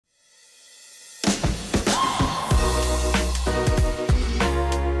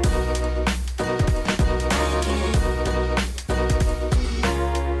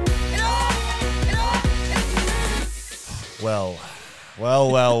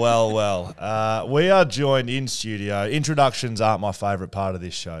well. We are joined in studio. Introductions aren't my favourite part of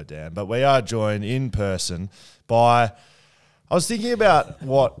this show, Dan, but we are joined in person by... I was thinking about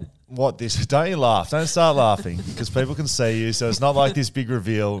what this... Don't you laugh. Don't start laughing because people can see you, so it's not like this big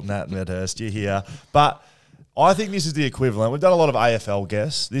reveal, Nat Medhurst, you're here. But I think this is the equivalent. We've done a lot of AFL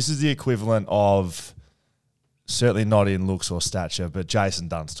guests. This is the equivalent of, certainly not in looks or stature, but Jason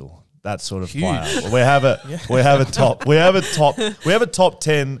Dunstall. That sort of player. We have a top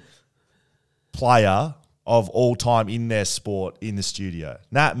 10 player of all time in their sport in the studio.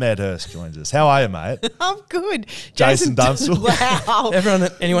 Nat Medhurst joins us. How are you, mate? I'm good. Jason Dunstall. Wow.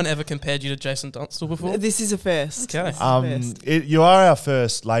 Anyone ever compared you to Jason Dunstall before? This is a first. Okay. You are our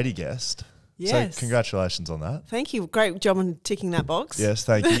first lady guest. Yes. So congratulations on that. Thank you. Great job on ticking that box. Yes,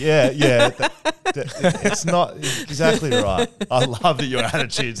 thank you. Yeah. It's not exactly right. I love that your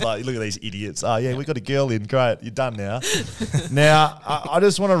attitude's like, look at these idiots. Oh, yeah, we got a girl in. Great. You're done now. Now, I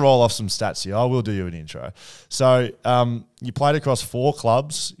just want to roll off some stats here. I will do you an intro. So you played across 4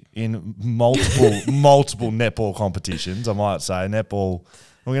 clubs in multiple netball competitions, I might say. Netball...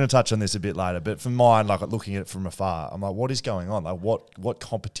 We're going to touch on this a bit later, but for mine, like looking at it from afar, I'm like, what is going on? Like, what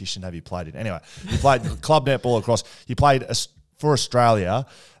competition have you played in? Anyway, you played club netball across. You played for Australia,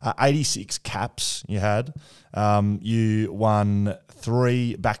 86 caps you had. You won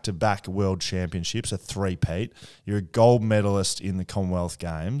 3 back-to-back world championships, a 3-peat. You're a gold medalist in the Commonwealth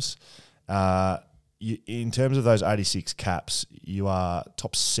Games. In terms of those 86 caps, you are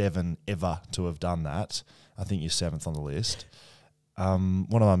top 7 ever to have done that. I think you're 7th on the list. What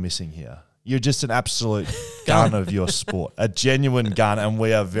am I missing here? You're just an absolute gun of your sport, a genuine gun, and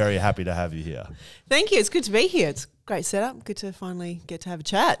we are very happy to have you here. Thank you. It's good to be here. It's a great setup. Good to finally get to have a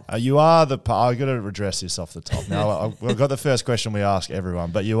chat. You are the... I've got to address this off the top. Now, I've got the first question we ask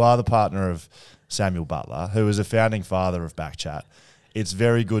everyone, but you are the partner of Samuel Butler, who is a founding father of BackChat. It's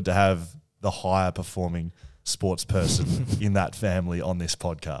very good to have the higher performing sports person in that family on this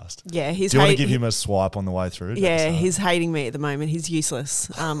podcast. Yeah, do you want to give him a swipe on the way through? Yeah, he's hating me at the moment. He's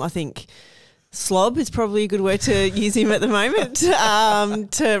useless. I think slob is probably a good word to use him at the moment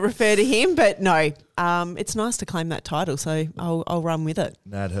to refer to him. But no, it's nice to claim that title, so I'll run with it.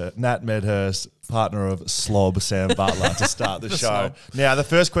 Nat Medhurst, partner of Slob Sam Butler, to start the show. Slob. Now, the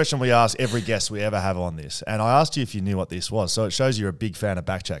first question we ask every guest we ever have on this, and I asked you if you knew what this was, so it shows you're a big fan of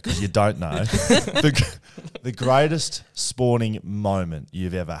BackChat because you don't know. The greatest sporting moment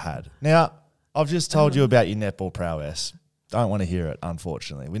you've ever had. Now, I've just told you about your netball prowess. Don't want to hear it,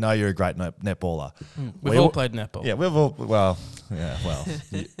 unfortunately. We know you're a great netballer. We've all played netball. Yeah, we've all... Well.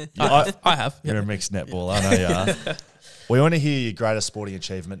 I have. You're a mixed netballer. I know you are. We want to hear your greatest sporting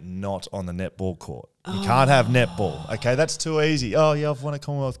achievement not on the netball court. You can't have netball. Okay, that's too easy. Oh, yeah, I've won a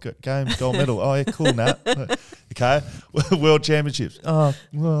Commonwealth Games gold medal. Oh, yeah, cool, Nat. Okay, World Championships. Oh,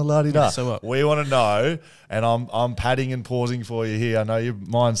 well, la-di-da. So what? We want to know, and I'm padding and pausing for you here. I know your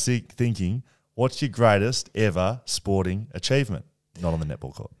mind's thinking, what's your greatest ever sporting achievement not on the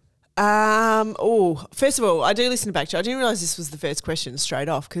netball court? First of all, I do listen to BackChat. I didn't realise this was the first question straight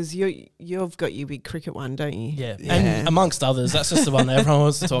off because you've got your big cricket one, don't you? Yeah. And amongst others, that's just the one that everyone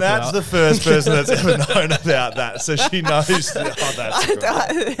wants to talk That's about. the first person that's ever known about that, so she knows. That's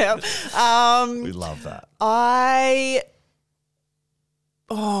great. We love that.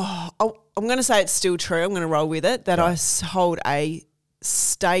 I'm going to say it's still true. I'm going to roll with it that I hold a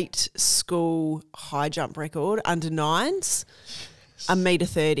state school high jump record under 9s,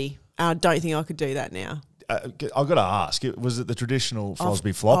 1.30 m. I don't think I could do that now. I've got to ask, was it the traditional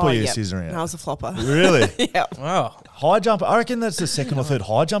Fosbury flop or you scissoring it? No, I was a flopper. Really? Yeah. Wow. High jumper, I reckon that's the second or third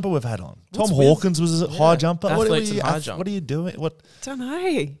high jumper we've had on. Tom Hawkins was a high jumper. What are you doing? Don't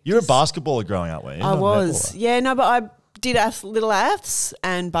know. You're a basketballer growing up, weren't you? I was. Yeah, no, but I did little aths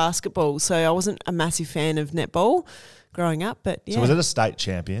and basketball, so I wasn't a massive fan of netball growing up, but yeah. So was it a state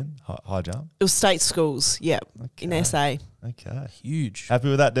champion, high jump? It was state schools, yeah, in SA. Okay. Huge. Happy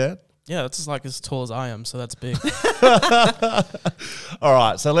with that, Dan? Yeah, that's like as tall as I am, so that's big. All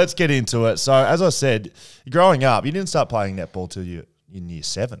right, so let's get into it. So as I said, growing up, you didn't start playing netball till you in year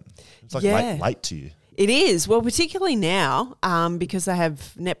 7. It's like late to you. It is. Well, particularly now, because they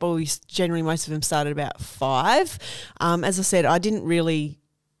have netball, generally most of them start at about 5. As I said, I didn't really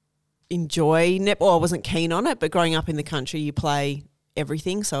enjoy netball. I wasn't keen on it, but growing up in the country, you play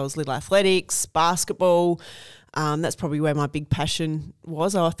everything. So I was little athletics, basketball. That's probably where my big passion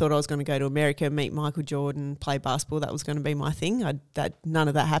was. I thought I was going to go to America, meet Michael Jordan, play basketball. That was going to be my thing. None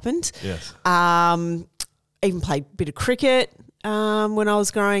of that happened. Yes. Even played a bit of cricket when I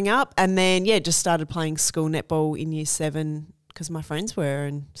was growing up, and then just started playing school netball in year 7. because my friends were.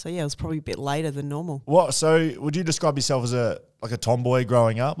 And so, yeah, it was probably a bit later than normal. What? So would you describe yourself as a tomboy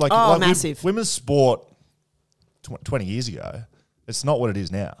growing up? Massive. Women's sport 20 years ago, it's not what it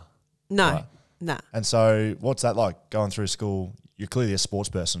is now. No, right? no. And so what's that like going through school? You're clearly a sports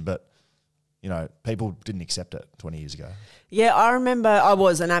person, but, you know, people didn't accept it 20 years ago. Yeah, I remember I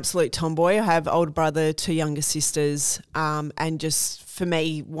was an absolute tomboy. I have older brother, 2 younger sisters, and just for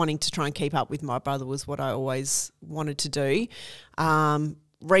me, wanting to try and keep up with my brother was what I always wanted to do.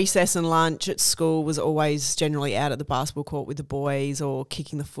 Recess and lunch at school was always generally out at the basketball court with the boys or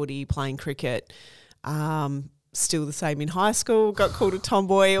kicking the footy, playing cricket. Still the same in high school, got called a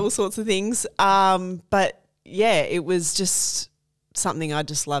tomboy, all sorts of things. But, yeah, it was just something I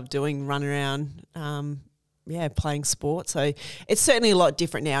just loved doing, run around, playing sport. So it's certainly a lot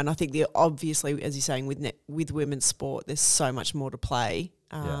different now. And I think obviously, as you're saying, with women's sport, there's so much more to play.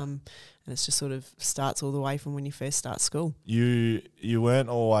 And it's just sort of starts all the way from when you first start school. You weren't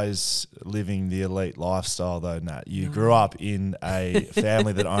always living the elite lifestyle though, Nat. You grew up in a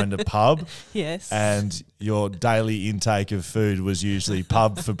family that owned a pub. Yes. And your daily intake of food was usually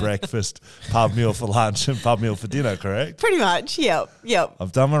pub for breakfast, pub meal for lunch and pub meal for dinner, correct? Pretty much, yep.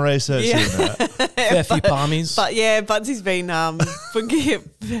 I've done my research here, Nat. Fair few palmies. But yeah, Budsy's been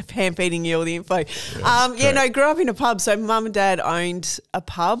hand feeding you all the info. Grew up in a pub. So mum and dad owned a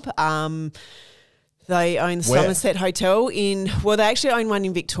pub. They own the Somerset Hotel they actually own one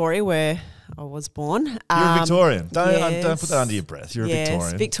in Victoria where I was born. You're a Victorian. Don't put that under your breath. You're a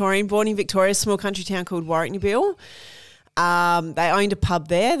Victorian. Victorian, born in Victoria, small country town called Warwicknabeal. They owned a pub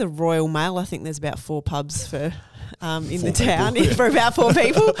there, the Royal Mail. I think there's about 4 pubs for in the town for about 4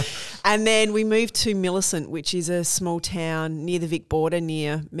 people. And then we moved to Millicent, which is a small town near the Vic border,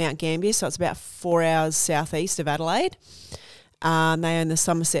 near Mount Gambier. So it's about 4 hours southeast of Adelaide. They own the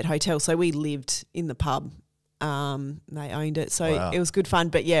Somerset Hotel, so we lived in the pub. They owned it, so it was good fun.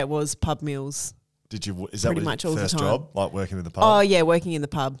 But yeah, it was pub meals. Is that your first job, like working in the pub? Oh yeah, working in the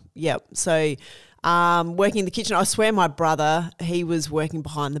pub. Yep. So working in the kitchen. I swear, my brother, he was working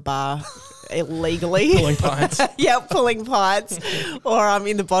behind the bar illegally, pulling pints. Pulling pints, or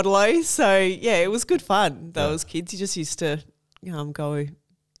in the bottle-o. So yeah, it was good fun. Those kids, you just used to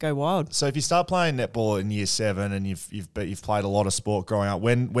go wild. So if you start playing netball in year 7 and you've played a lot of sport growing up,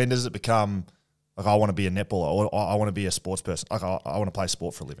 when does it become like I want to be a netballer or I want to be a sports person? Like I want to play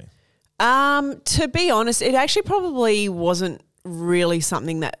sport for a living. To be honest, it actually probably wasn't really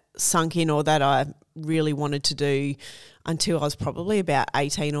something that sunk in or that I really wanted to do until I was probably about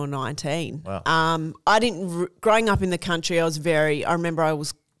 18 or 19. Wow. I didn't growing up in the country. I remember I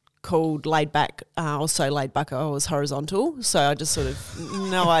was called laid back. I was so laid back I was horizontal, so I just sort of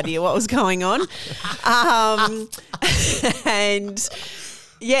no idea what was going on. And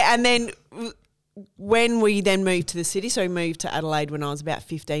then when we then moved to the city, so we moved to Adelaide when I was about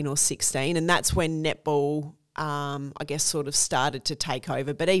 15 or 16, and that's when netball I guess sort of started to take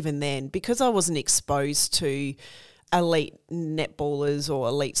over. But even then, because I wasn't exposed to elite netballers or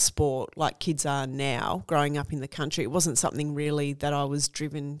elite sport like kids are now growing up in the country, it wasn't something really that I was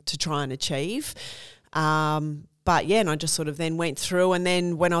driven to try and achieve. But yeah, and I just sort of then went through, and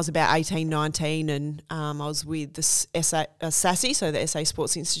then when I was about 18, 19 and I was with the SASI, so the SA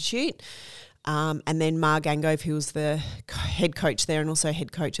Sports Institute, and then Mar Gangove, who was the head coach there and also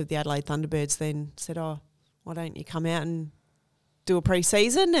head coach of the Adelaide Thunderbirds, then said, why don't you come out and do a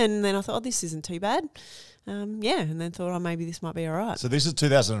pre-season? And then I thought, this isn't too bad. And then thought, maybe this might be all right. So this is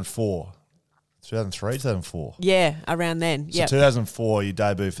 2004, 2003, 2004? Yeah, around then. So 2004, you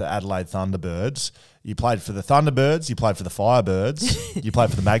debuted for the Adelaide Thunderbirds. You played for the Thunderbirds, you played for the Firebirds, you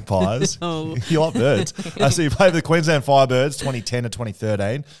played for the Magpies. You like birds. So you played for the Queensland Firebirds 2010 to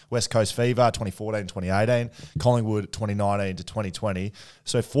 2013, West Coast Fever 2014 to 2018, Collingwood 2019 to 2020.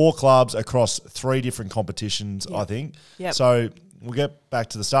 So 4 clubs across 3 different competitions, I think. Yep. So we'll get back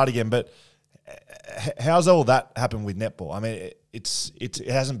to the start again, but how's all that happened with netball? I mean, it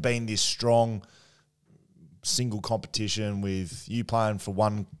hasn't been this strong single competition with you playing for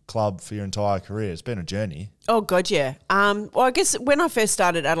one club for your entire career. It's been a journey. Oh, God, yeah. Well, I guess when I first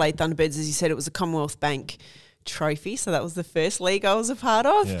started Adelaide Thunderbirds, as you said, it was a Commonwealth Bank trophy. So that was the first league I was a part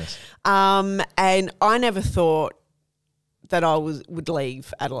of. Yes. And I never thought that I would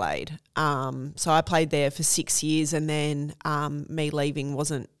leave Adelaide. So I played there for 6 years, and then me leaving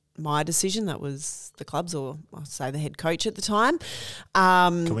wasn't my decision. That was the club's, or I'll say the head coach at the time.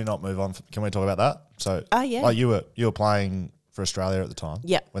 Can we not move on? Can we talk about that? So, yeah. Like you were playing for Australia at the time.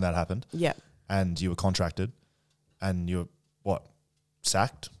 Yeah. When that happened. Yeah. And you were contracted, and you were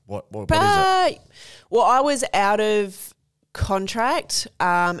sacked? What is it? Well, I was out of contract,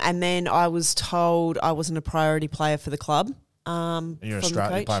 and then I was told I wasn't a priority player for the club. And you're from the you're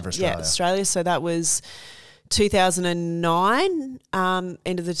coach. playing for Australia. Yeah, Australia. So that was 2009,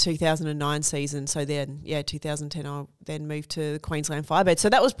 end of the 2009 season. So then, 2010, I then moved to the Queensland Firebirds. So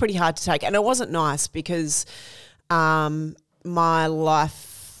that was pretty hard to take. And it wasn't nice because my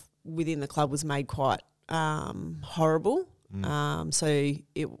life within the club was made quite horrible.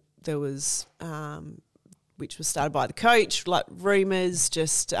 There was, which was started by the coach, like rumours,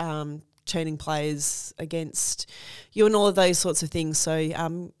 just turning players against you and all of those sorts of things. So,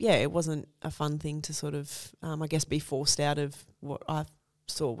 it wasn't a fun thing to sort of, I guess, be forced out of what I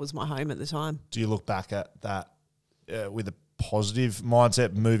saw was my home at the time. Do you look back at that with a positive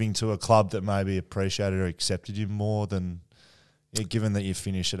mindset, moving to a club that maybe appreciated or accepted you more than, given that you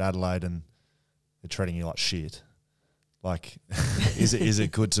finished at Adelaide and they're treating you like shit? Like, is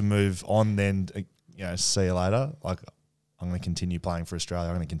it good to move on then, see you later? Like, I'm going to continue playing for Australia.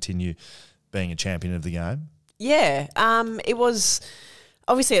 I'm going to continue being a champion of the game. Yeah, it was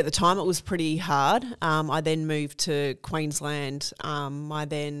obviously at the time it was pretty hard. I then moved to Queensland. My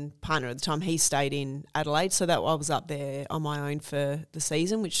then partner at the time, he stayed in Adelaide, so that I was up there on my own for the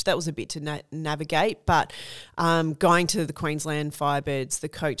season, which that was a bit to navigate. But going to the Queensland Firebirds, the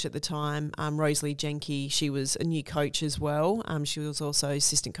coach at the time, Rosalie Jenke, she was a new coach as well. She was also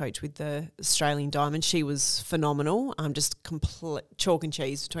assistant coach with the Australian Diamond. She was phenomenal. Just complete chalk and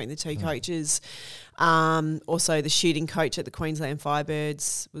cheese between the two coaches. Also, the shooting coach at the Queensland Firebirds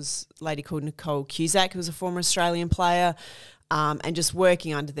was a lady called Nicole Cusack, who was a former Australian player, and just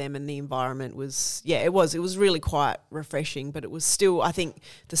working under them, and the environment was, it was really quite refreshing. But it was still, I think,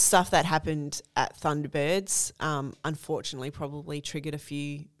 the stuff that happened at Thunderbirds, unfortunately, probably triggered a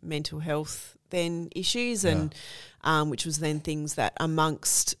few mental health then issues, and which was then things that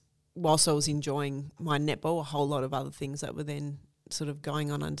amongst, whilst I was enjoying my netball, a whole lot of other things that were then sort of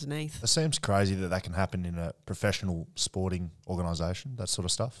going on underneath. It seems crazy that can happen in a professional sporting organisation, that sort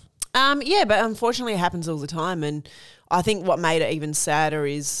of stuff. But unfortunately it happens all the time. And I think what made it even sadder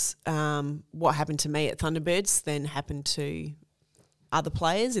is what happened to me at Thunderbirds then happened to other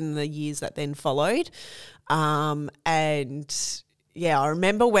players in the years that then followed. I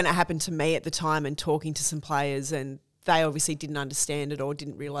remember when it happened to me at the time and talking to some players, and they obviously didn't understand it or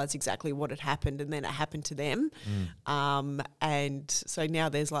didn't realise exactly what had happened, and then it happened to them. And so now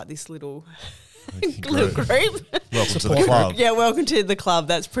there's like this little group. Welcome to the club. Yeah, welcome to the club.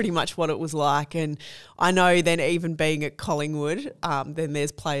 That's pretty much what it was like. And I know then even being at Collingwood, then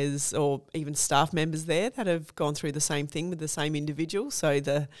there's players or even staff members there that have gone through the same thing with the same individual. So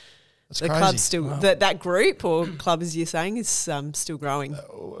the club's still, that group or club, as you're saying, is still growing.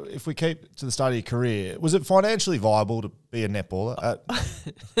 If we keep to the start of your career, was it financially viable to be a netballer?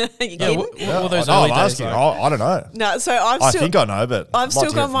 What were those I'm early days asking. like? I don't know. No, so I think I know, but I've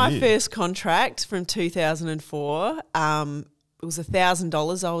still got my first contract from 2004. It was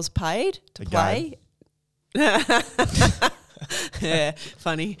 $1,000 I was paid to play. Yeah,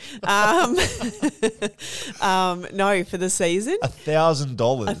 funny. No, for the season. $1,000.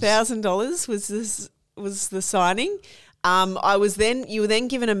 $1,000 was the signing. You were then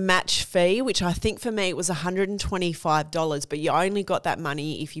given a match fee, which I think for me it was $125, but you only got that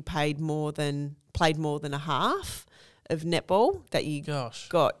money if you played more than a half of netball that you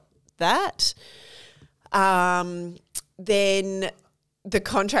got that. Then the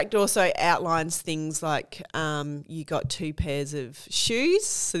contract also outlines things like you got 2 pairs of shoes.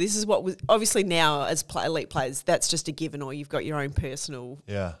 So this is what was obviously now as elite players, that's just a given, or you've got your own personal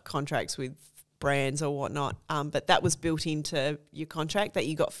contracts with brands or whatnot. But that was built into your contract, that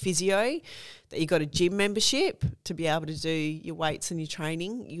you got physio, that you got a gym membership to be able to do your weights and your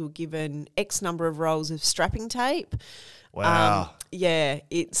training. You were given X number of rolls of strapping tape. Wow.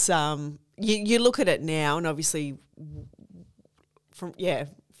 It's you look at it now, and obviously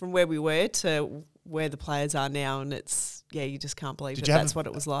from where we were to where the players are now, and it's you just can't believe that's what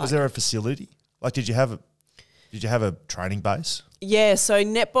it was like. Was there a facility? Like, did you have a training base? Yeah, so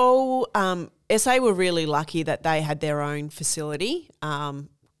netball, SA were really lucky that they had their own facility. Can't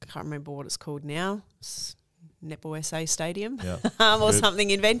remember what it's called now. It's Netball SA Stadium, or something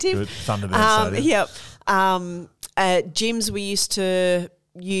inventive. Good. Thunderbird Stadium. Gyms we used to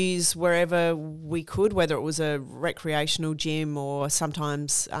use wherever we could, whether it was a recreational gym or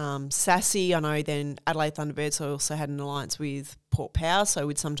sometimes Sassy. I know then Adelaide Thunderbirds also had an alliance with Port Power, so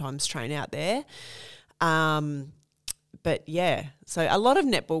we'd sometimes train out there. So a lot of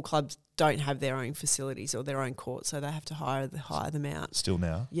netball clubs don't have their own facilities or their own courts, so they have to hire them out. Still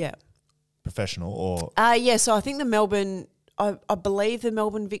now? Yeah. Professional or? So I think I believe the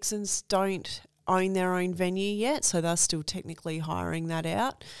Melbourne Vixens don't own their own venue yet, so they're still technically hiring that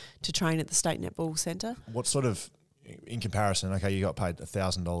out to train at the State Netball Centre. What sort of in comparison, okay, you got paid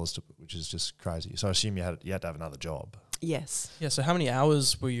 $1,000, which is just crazy. So I assume you had to have another job. Yes. Yeah, so how many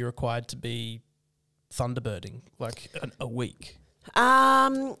hours were you required to be thunderbirding, like a week?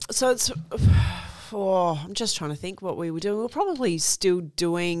 So it's, I'm just trying to think what we were doing. We're probably still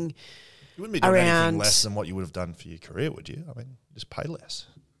doing You wouldn't be doing anything less than what you would have done for your career, would you? I mean, just pay less.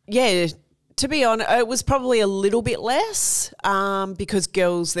 Yeah, to be honest, it was probably a little bit less because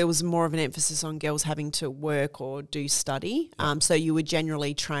there was more of an emphasis on girls having to work or do study. So you were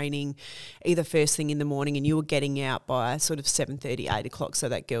generally training either first thing in the morning and you were getting out by sort of 7:30, 8 o'clock so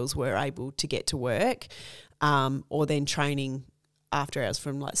that girls were able to get to work, or then training after hours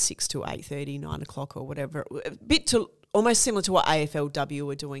from like 6 to 8:30, 9 o'clock or whatever. Almost similar to what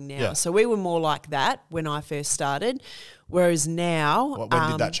AFLW are doing now. Yeah. So we were more like that when I first started, whereas now...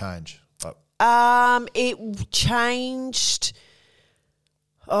 When did that change? It changed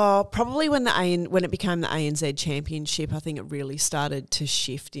probably when it became the ANZ Championship. I think it really started to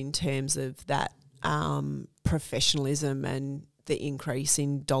shift in terms of that professionalism and the increase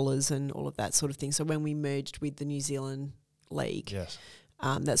in dollars and all of that sort of thing. So when we merged with the New Zealand League, Yes.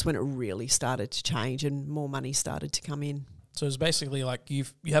 that's when it really started to change and more money started to come in. So it's basically like you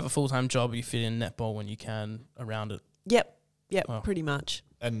have a full-time job, you fit in netball when you can around it. Yep, Wow. pretty much.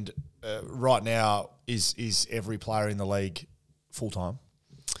 And right now, is every player in the league full-time?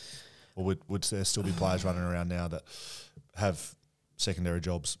 Or would there still be players running around now that have secondary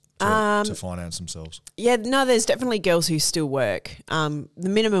jobs to finance themselves? Yeah, no, there's definitely girls who still work. The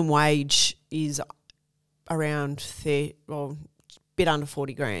minimum wage is around bit under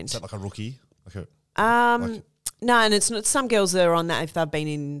 40 grand. Is that like a rookie? No, and it's not. Some girls that are on that if they've been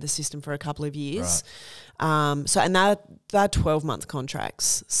in the system for a couple of years. Right. And they're 12-month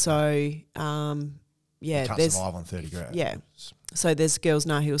contracts. So You can't survive on 30 grand. Yeah. So there's girls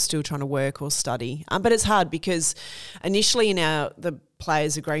now who are still trying to work or study. But it's hard because initially in the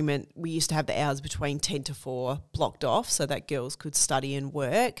players' agreement, we used to have the hours between 10 to 4 blocked off so that girls could study and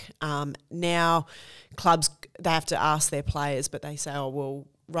work. Now clubs, they have to ask their players, but they say,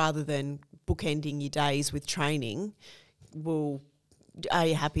 rather than bookending your days with training, are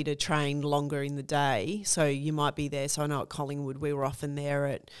you happy to train longer in the day? So you might be there. So I know at Collingwood, we were often there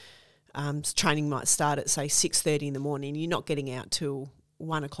at training might start at, say, 6:30 in the morning. You're not getting out till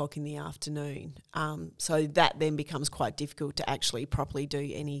 1 o'clock in the afternoon. So that then becomes quite difficult to actually properly do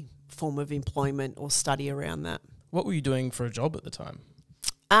any form of employment or study around that. What were you doing for a job at the time?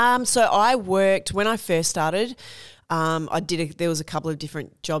 So I worked, when I first started, there was a couple of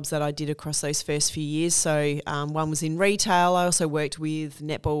different jobs that I did across those first few years. So one was in retail. I also worked with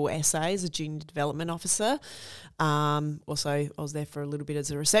Netball SA as a junior development officer. Also, I was there for a little bit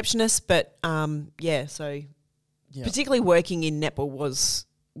as a receptionist. But particularly working in netball was,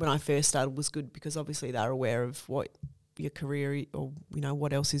 when I first started, was good because obviously they're aware of what your career or,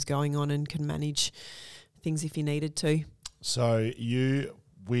 what else is going on and can manage things if you needed to. So you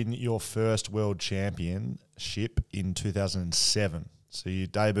win your first world championship in 2007. So you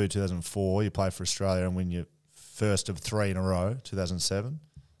debuted 2004, you played for Australia and win your first of 3 in a row, 2007.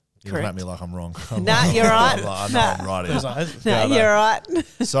 You Correct. make me like I'm wrong. Nah, you're right. I know I'm right here. No, you're right.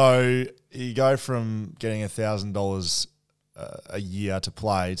 So you go from getting $1,000 a year to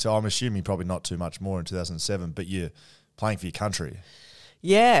play. So I'm assuming probably not too much more in 2007, but you're playing for your country.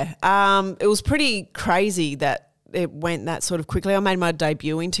 Yeah. It was pretty crazy that it went that sort of quickly. I made my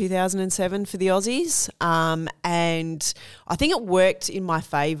debut in 2007 for the Aussies, and I think it worked in my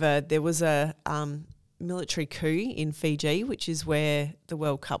favour. There was a military coup in Fiji, which is where the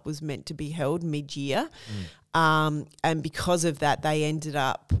World Cup was meant to be held mid-year, and because of that, they ended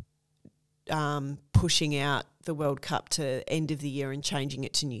up pushing out the World Cup to end of the year and changing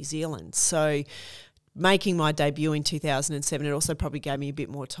it to New Zealand. So making my debut in 2007, it also probably gave me a bit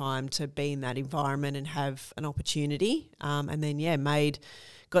more time to be in that environment and have an opportunity. And then,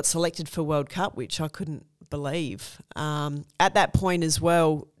 got selected for World Cup, which I couldn't believe. At that point as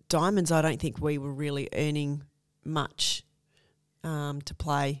well, Diamonds, I don't think we were really earning much to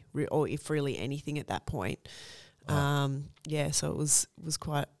play, or if really anything at that point. So it was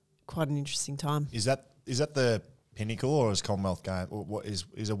quite an interesting time. Is that the pinnacle, or is Commonwealth Game, or what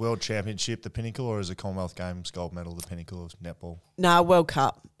is a World Championship the pinnacle, or is a Commonwealth Games gold medal the pinnacle of netball? No, World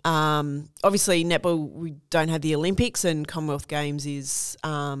Cup. Obviously, netball, we don't have the Olympics, and Commonwealth Games is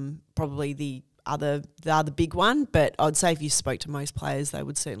probably the other big one. But I'd say if you spoke to most players, they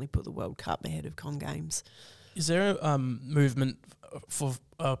would certainly put the World Cup ahead of Com Games. Is there a movement for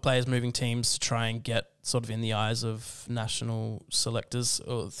players moving teams to try and get sort of in the eyes of national selectors,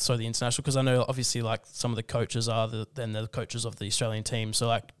 or the international? Because I know obviously like some of the coaches are the coaches of the Australian team. So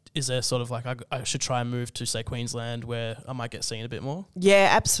like, is there sort of like I should try and move to, say, Queensland where I might get seen a bit more? Yeah,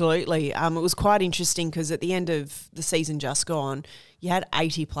 absolutely. It was quite interesting because at the end of the season just gone, you had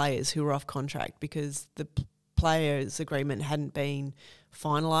 80 players who were off contract because the players' agreement hadn't been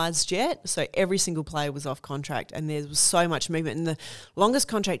finalised yet. So every single player was off contract and there was so much movement. And the longest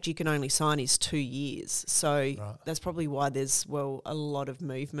contract you can only sign is 2 years. So that's probably why there's, a lot of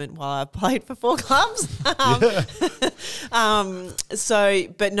movement while I've played for 4 clubs.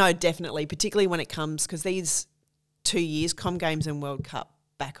 But no, definitely, particularly when it comes, because these 2 years, Com Games and World Cup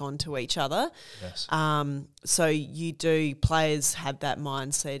back onto each other. Yes. So players have that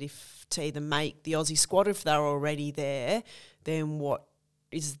mindset to either make the Aussie squad, if they're already there, then what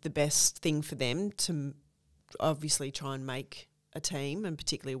is the best thing for them to obviously try and make a team, and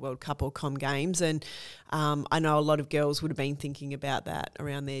particularly a World Cup or Com Games. And I know a lot of girls would have been thinking about that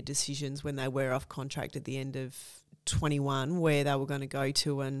around their decisions when they were off contract at the end of 21, where they were going to go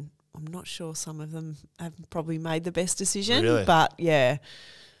to, and I'm not sure some of them have probably made the best decision. Really? But yeah.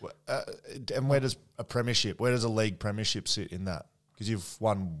 And where does a league premiership sit in that? Because you've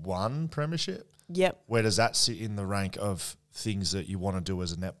won 1 premiership. Yep. Where does that sit in the rank of things that you want to do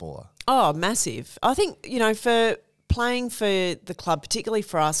as a netballer? Oh, massive. I think, for playing for the club, particularly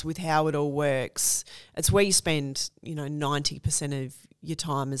for us with how it all works, it's where you spend, 90% of your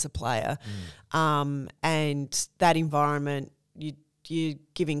time as a player. And that environment, you're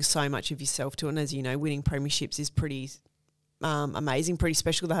giving so much of yourself to it. And as you know, winning premierships is pretty amazing, pretty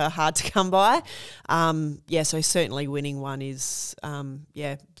special. They're hard to come by. So certainly winning one is,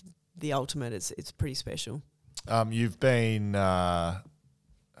 the ultimate. It's pretty special. You've been, I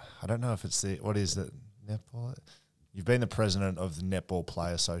don't know if it's what is it, netball? You've been the president of the Netball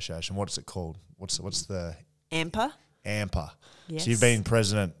Player Association. What's it called? What's the AMPA? AMPA. Yes. So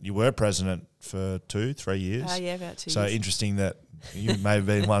you were president for 2-3 years. About 2 years. So interesting that you may have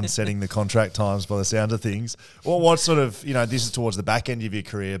been one setting the contract times by the sound of things. Well, what sort of, this is towards the back end of your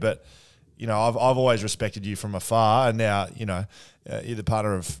career, but I've always respected you from afar, and now, you're the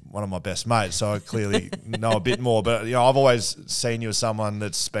partner of one of my best mates, so I clearly know a bit more. But, I've always seen you as someone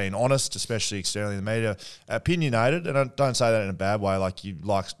that's been honest, especially externally in the media, opinionated, and I don't say that in a bad way.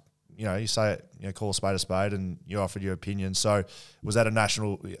 You say it, call a spade, and you offered your opinion. So was that a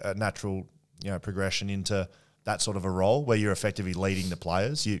natural, progression into that sort of a role where you're effectively leading the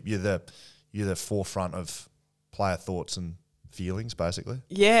players? You're the forefront of player thoughts and feelings, basically?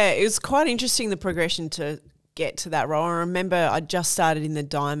 Yeah, it was quite interesting, the progression to get to that role. I remember I just started in the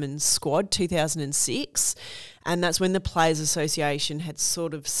Diamonds squad 2006, and that's when the Players Association had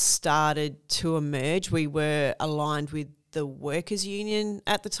sort of started to emerge. We were aligned with the Workers' Union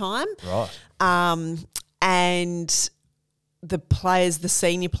at the time. Right. And the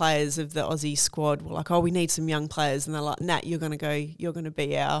senior players of the Aussie squad were like, we need some young players. And they're like, Nat, you're going to be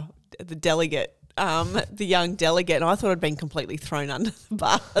the delegate. The young delegate, and I thought I'd been completely thrown under the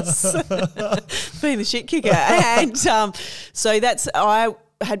bus, being the shit kicker. And so I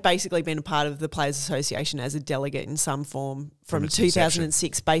had basically been a part of the Players Association as a delegate in some form from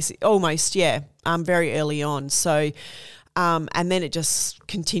 2006, almost, very early on. So, and then it just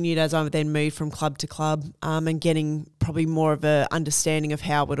continued as I then moved from club to club, and getting probably more of a understanding of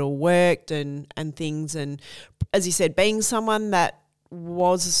how it all worked and things. And as you said, being someone that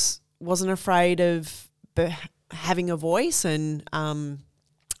wasn't afraid of having a voice and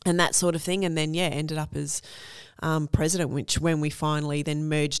that sort of thing, and then ended up as president, which when we finally then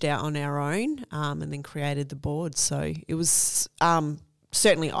merged out on our own and then created the board. So it was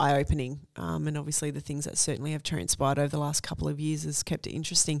certainly eye-opening, and obviously the things that certainly have transpired over the last couple of years has kept it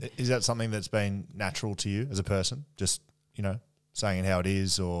interesting. Is that something that's been natural to you as a person, just saying it how it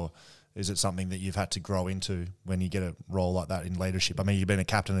is, or is it something that you've had to grow into when you get a role like that in leadership? I mean, you've been a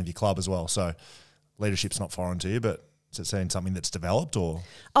captain of your club as well, so leadership's not foreign to you, but is it something that's developed, or?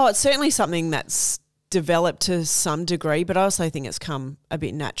 Oh, it's certainly something that's developed to some degree, but I also think it's come a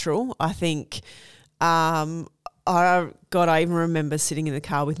bit natural. I think, I even remember sitting in the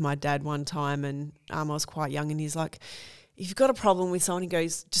car with my dad one time, and I was quite young, and he's like, if you've got a problem with someone, he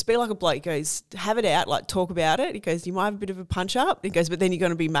goes, just be like a bloke. He goes, have it out, talk about it. He goes, you might have a bit of a punch up. He goes, but then you're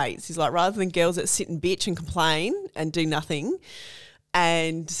going to be mates. He's like, rather than girls that sit and bitch and complain and do nothing.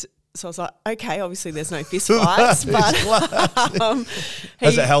 And so I was like, okay, obviously there's no fist fights, but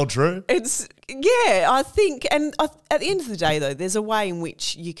has it held true? I think, and at the end of the day though, there's a way in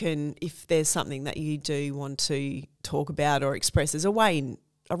which you can, if there's something that you do want to talk about or express, there's a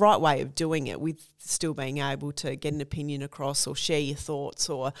right way of doing it with still being able to get an opinion across or share your thoughts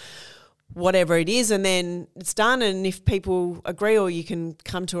or whatever it is, and then it's done. And if people agree or you can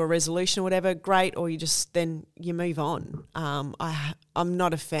come to a resolution or whatever, great. Or then you move on. I'm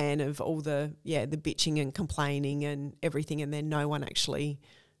not a fan of all the bitching and complaining and everything, and then no one actually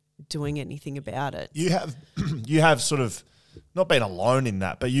doing anything about it. You have sort of not been alone in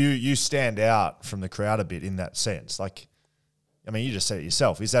that, but you stand out from the crowd a bit in that sense. Like, I mean, you just said it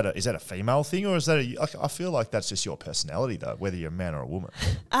yourself. Is that a female thing, or is that I feel like that's just your personality, though, whether you're a man or a woman?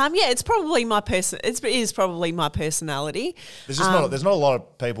 It's probably my it is probably my personality. There's not a lot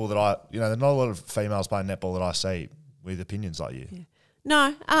of people that there's not a lot of females playing netball that I see with opinions like you. Yeah.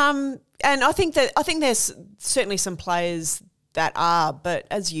 No, and I think there's certainly some players that are, but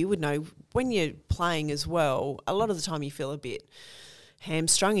as you would know, when you're playing as well, a lot of the time you feel a bit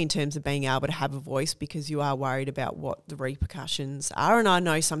hamstrung in terms of being able to have a voice because you are worried about what the repercussions are. And I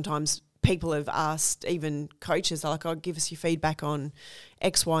know sometimes people have asked, even coaches, like, "Oh, give us your feedback on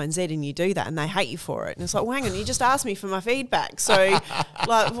X, Y, and Z," and you do that, and they hate you for it. And it's like, well, hang on, you just asked me for my feedback, so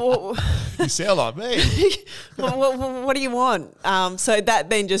like, well, you sound like me. what do you want? So that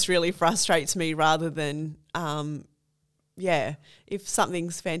then just really frustrates me, rather than. If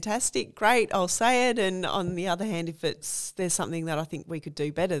something's fantastic, great, I'll say it. And on the other hand, if there's something that I think we could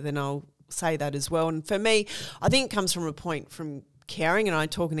do better, then I'll say that as well. And for me, I think it comes from a point from caring. And I'm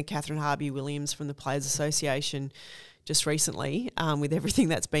talking to Catherine Harvey-Williams from the Players Association just recently with everything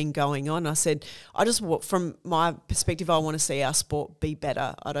that's been going on. I said, from my perspective, I want to see our sport be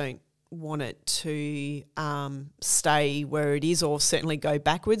better. I don't want it to stay where it is, or certainly go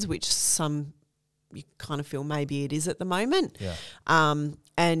backwards, which you kind of feel maybe it is at the moment. Yeah.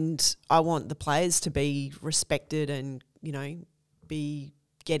 And I want the players to be respected and, be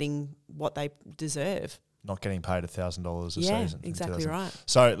getting what they deserve. Not getting paid $1,000 a season. Yeah, exactly right.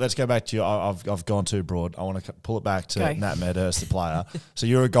 So let's go back to you. I've gone too broad. I want to pull it back to Nat Medhurst, the player. So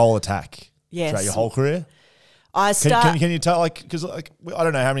you're a goal attack throughout your whole career? Can you tell, because I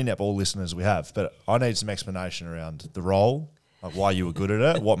don't know how many netball listeners we have, but I need some explanation around the role, like why you were good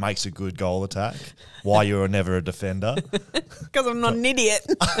at it, what makes a good goal attack, why you were never a defender. Because I'm not an idiot.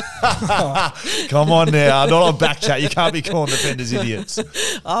 Come on now, not on BackChat. You can't be calling defenders idiots.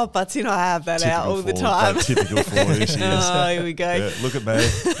 Oh, but I have that out all the time. Typical forward. Oh, here we go. Yeah, look at me.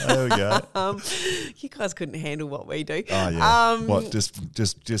 There we go. You guys couldn't handle what we do. Oh yeah. What?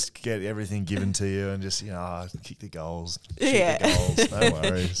 Just get everything given to you and just kick the goals. Shoot the goals. No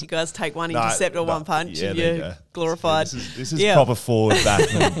worries. You guys take one intercept or one punch and you're glorified. This is proper forward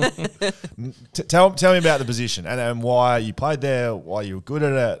backman. Tell me about the position and why you played there, why you were good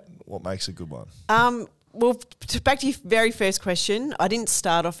at it, what makes a good one. Well, back to your very first question, I didn't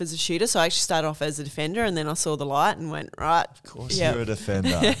start off as a shooter, so I actually started off as a defender, and then I saw the light and went, right. Of course you're a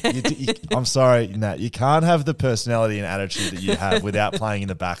defender. I'm sorry, Nat, you can't have the personality and attitude that you have without playing in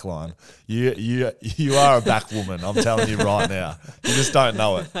the back line. You are a back woman, I'm telling you right now. You just don't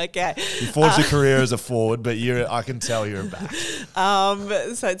know it. Okay. You forged your career as a forward, but I can tell you're a back.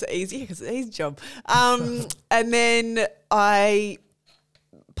 So it's easy because it's an easy job. And then I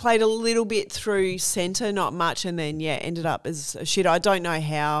played a little bit through centre, not much, and then, ended up as a shooter. I don't know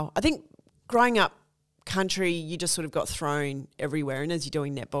how. I think growing up country, you just sort of got thrown everywhere. And as you're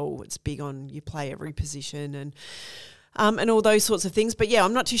doing netball, it's big on you play every position and all those sorts of things. But,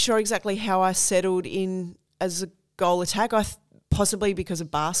 I'm not too sure exactly how I settled in as a goal attack. Possibly because of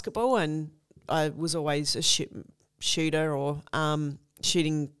basketball, and I was always a shooter or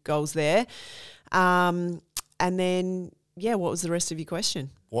shooting goals there. And then, what was the rest of your question?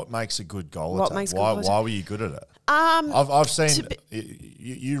 What makes a good goal attack? Why were you good at it? I've seen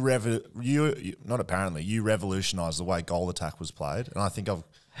you revolutionised the way goal attack was played, and I think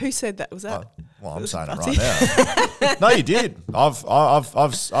Who said that? Was that? I'm saying it right now. No, you did. I've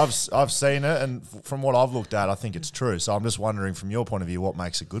seen it, and from what I've looked at, I think it's true. So I'm just wondering, from your point of view, what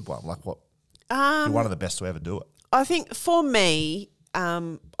makes a good one? Like what? You're one of the best to ever do it. I think for me, to be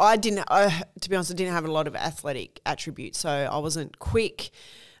honest, I didn't have a lot of athletic attributes. So I wasn't quick.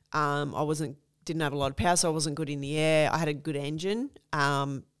 Didn't have a lot of power, so I wasn't good in the air. I had a good engine.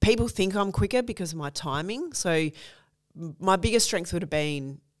 People think I'm quicker because of my timing. So my biggest strength would have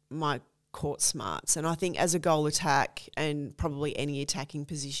been my court smarts. And I think as a goal attack and probably any attacking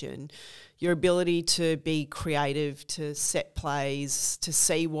position, your ability to be creative, to set plays, to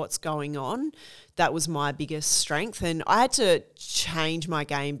see what's going on, that was my biggest strength. And I had to change my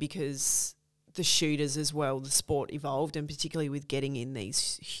game because the shooters as well, the sport evolved, and particularly with getting in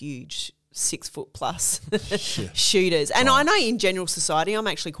these huge 6 foot plus shooters. And I know in general society I'm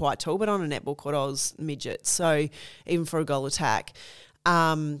actually quite tall, but on a netball court I was midget. So even for a goal attack.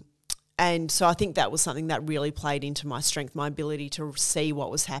 And And so I think that was something that really played into my strength, my ability to see what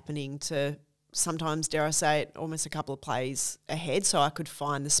was happening, to sometimes, dare I say it, almost a couple of plays ahead so I could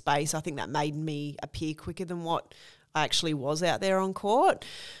find the space. I think that made me appear quicker than what I actually was out there on court.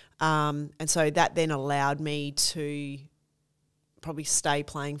 And so that then allowed me to probably stay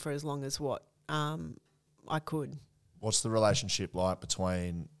playing for as long as what I could. What's the relationship like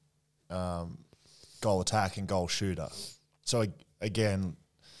between goal attack and goal shooter? So again,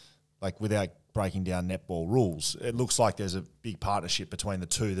 like without breaking down netball rules, it looks like there's a big partnership between the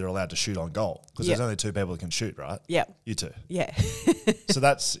two that are allowed to shoot on goal, because there's only two people that can shoot, right? Yeah. You two. Yeah. So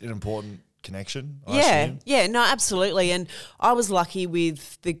that's an important connection, I assume. Yeah, no, absolutely. And I was lucky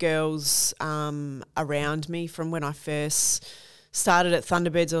with the girls around me from when I first started at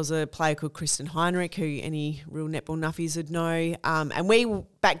Thunderbirds. There was a player called Kristen Heinrich, who any real netball nuffies would know. And we,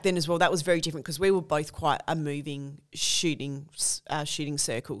 back then as well, that was very different because we were both quite a moving shooting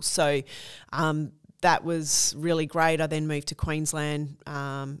circle. So that was really great. I then moved to Queensland,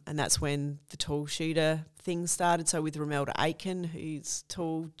 and that's when the tall shooter thing started. So with Romelda Aitken, who's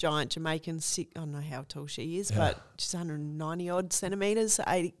tall, giant Jamaican, I don't know how tall she is, but she's 190 odd centimetres,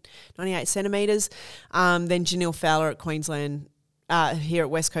 98 centimetres. Then Janelle Fowler at Queensland, here at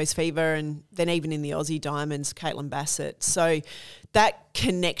West Coast Fever, and then even in the Aussie Diamonds, Caitlin Bassett. So that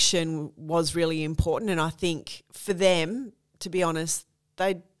connection was really important, and I think for them, to be honest,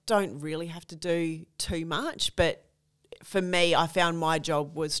 they don't really have to do too much, but for me, I found my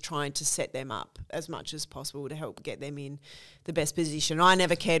job was trying to set them up as much as possible to help get them in the best position. I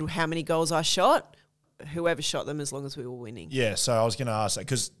never cared how many goals I shot, whoever shot them, as long as we were winning. Yeah, so I was going to ask that,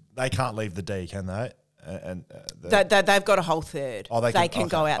 because they can't leave the D, can they? They've got a whole third. Oh, they can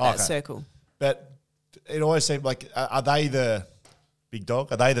go out that circle. But it always seemed like, are they the big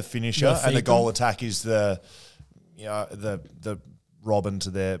dog? Are they the finisher? And the goal attack is the Robin to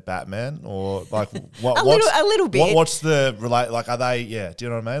their Batman, or like what? a little bit. What's the like? Are they? Yeah, do you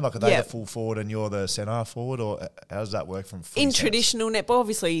know what I mean? Like, are they the full forward and you're the centre forward, or how does that work from in traditional netball?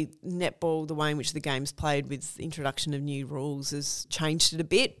 Obviously, netball, the way in which the game's played with the introduction of new rules, has changed it a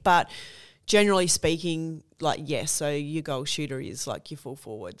bit, but generally speaking, like, yes, so your goal shooter is like your full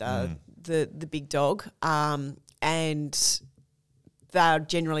forward, the big dog, and they're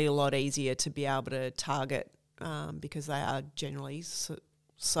generally a lot easier to be able to target because they are generally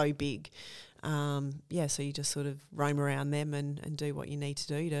so big. So you just sort of roam around them and do what you need to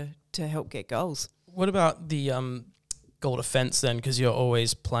do to help get goals. What about the goal defence then? Because you're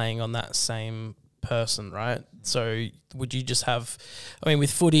always playing on that same person, right? So would you just have, I mean,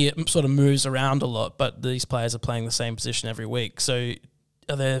 with footy it sort of moves around a lot, but these players are playing the same position every week. So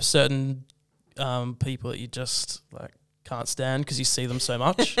are there certain people that you just like can't stand because you see them so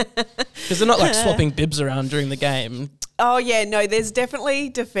much? Because they're not like swapping bibs around during the game. Oh yeah, no, there's definitely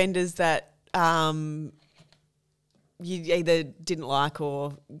defenders that you either didn't like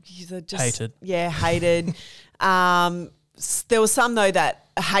or you just hated. Yeah, hated. There was some though that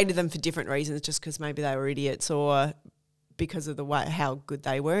hated them for different reasons, just because maybe they were idiots or because of the way how good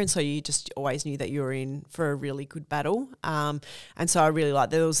they were, and so you just always knew that you were in for a really good battle. And so I really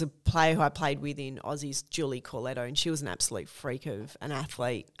liked. There was a player who I played with in Aussies, Julie Corletto, and she was an absolute freak of an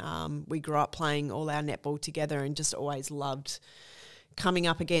athlete. We grew up playing all our netball together, and just always loved coming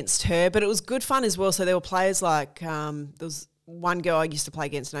up against her. But it was good fun as well. So there were players like there was one girl I used to play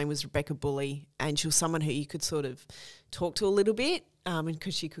against. Her name was Rebecca Bully, and she was someone who you could sort of talk to a little bit.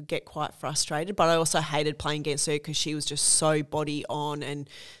 Because she could get quite frustrated, but I also hated playing against her because she was just so body on and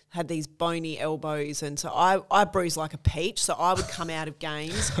had these bony elbows, and so I bruised like a peach. So I would come out of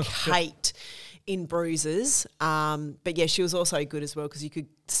games caked in bruises. But yeah, she was also good as well because you could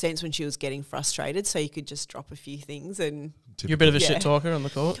sense when she was getting frustrated, so you could just drop a few things. And you're a bit of a shit talker on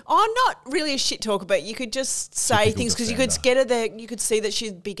the court? Oh, not really a shit talker, but you could just say things because you could get her there. You could see that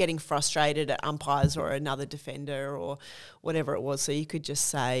she'd be getting frustrated at umpires or another defender or whatever it was. So you could just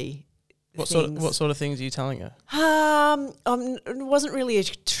say what sort of things are you telling her? It wasn't really a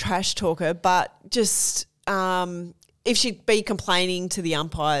trash talker, but just if she'd be complaining to the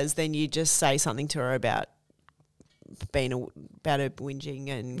umpires, then you just say something to her about about her whinging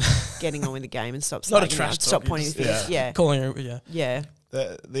and getting on with the game and stop pointing fingers. Yeah. Calling her, yeah.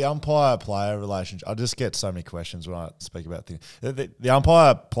 The umpire-player relationship, I just get so many questions when I speak about things. The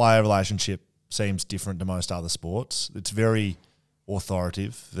umpire-player relationship seems different to most other sports. It's very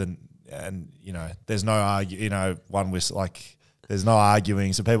authoritative, and you know, there's no there's no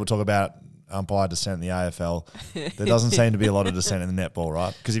arguing. So people talk about umpire dissent in the AFL. There doesn't seem to be a lot of dissent in the netball,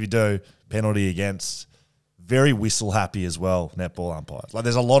 right? Because if you do, penalty against, very whistle happy as well, netball umpires. Like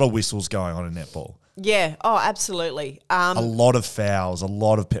there's a lot of whistles going on in netball. Yeah. Oh, absolutely. A lot of fouls, a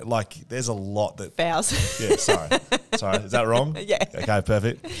lot of there's a lot that Fouls. Yeah, sorry, is that wrong? Yeah. Okay,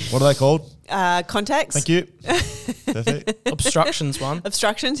 perfect. What are they called? Contacts. Thank you. Perfect. Obstructions one.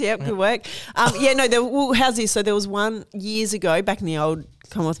 Obstructions. Yeah, good work. How's this? So there was one years ago back in the old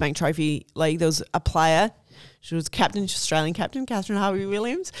Commonwealth Bank Trophy League. There was a player. She was Australian captain, Catherine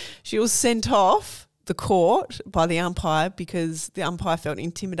Harvey-Williams. She was sent off the court by the umpire because the umpire felt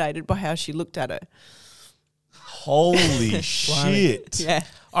intimidated by how she looked at her. Holy shit. Yeah.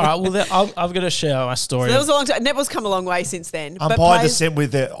 All right, well, I've got to share my story. So that was a long time. Netball's come a long way since then. Umpire dissent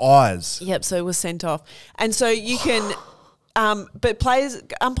with their eyes. Yep, so it was sent off. And so you can...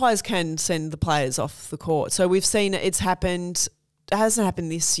 umpires can send the players off the court. So we've seen it's happened. It hasn't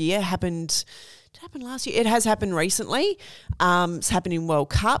happened this year. It happened last year. It has happened recently. It's happened in World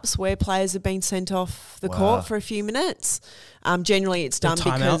Cups where players have been sent off the court for a few minutes. Generally, it's done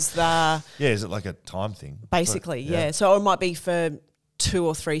because is it like a time thing? Basically, yeah. So it might be for 2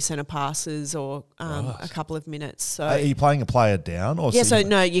 or 3 centre passes or a couple of minutes. So are you playing a player down? Or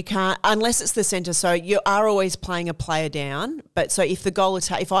no, you can't unless it's the centre. So you are always playing a player down. But so if the goal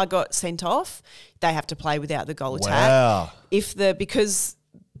attack, if I got sent off, they have to play without the goal attack. Wow. Because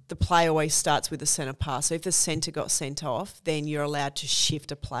the play always starts with a centre pass. So if the centre got sent off, then you're allowed to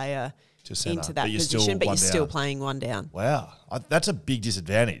shift a player into that position, but you're still playing one down. Wow. That's a big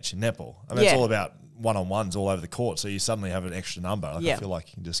disadvantage in netball. I mean, it's all about one-on-ones all over the court, so you suddenly have an extra number. I feel like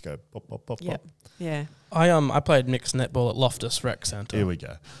you can just go pop, pop, pop, pop. Yeah. I played mixed netball at Loftus Rec Centre. Here we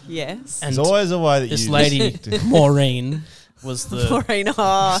go. Yes. And there's always a way that this lady, Maureen, was the... Maureen,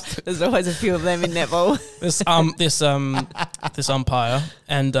 there's always a few of them in netball. This umpire,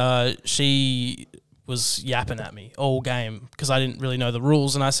 and she was yapping at me all game because I didn't really know the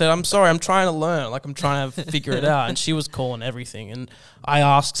rules, and I said, I'm sorry, I'm trying to learn, like I'm trying to figure it out, and she was calling everything, and I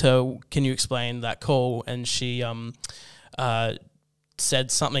asked her, can you explain that call, and she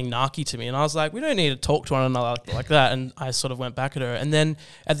said something narky to me, and I was like, we don't need to talk to one another like that, and I sort of went back at her, and then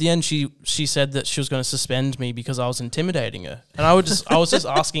at the end she said that she was going to suspend me because I was intimidating her, and I was just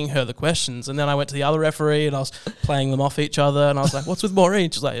asking her the questions, and then I went to the other referee and I was playing them off each other, and I was like, what's with Maureen?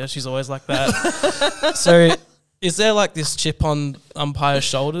 She's like, yeah, she's always like that. So is there like this chip on umpire's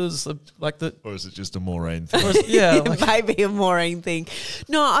shoulders, like the, or is it just a Maureen thing? Maybe a Maureen thing.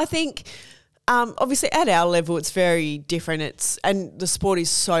 No, I think obviously at our level it's very different. And the sport is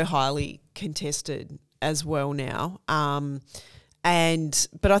so highly contested as well now. But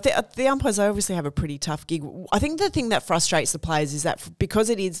I think the umpires obviously have a pretty tough gig. I think the thing that frustrates the players is that because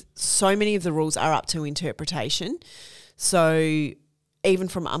it is so many of the rules are up to interpretation. So even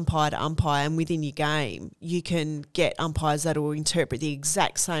from umpire to umpire and within your game, you can get umpires that will interpret the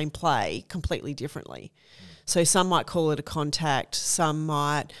exact same play completely differently. So some might call it a contact, some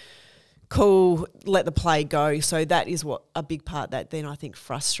might let the play go. So that is what a big part that then I think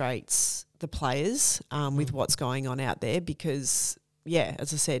frustrates the players with what's going on out there because,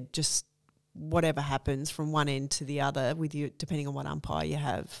 as I said, just whatever happens from one end to the other with you, depending on what umpire you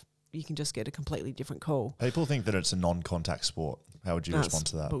have, you can just get a completely different call. People think that it's a non-contact sport. How would you respond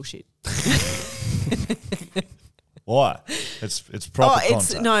to that? Bullshit. Why? It's proper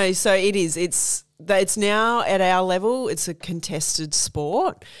contact. No, so it is. It's now at our level, it's a contested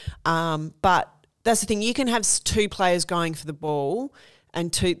sport. But that's the thing. You can have 2 players going for the ball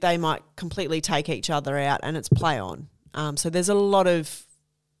and they might completely take each other out and it's play on. So there's a lot of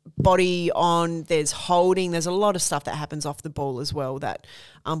body on, there's holding, there's a lot of stuff that happens off the ball as well that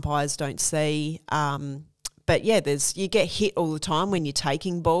umpires don't see. But you get hit all the time when you're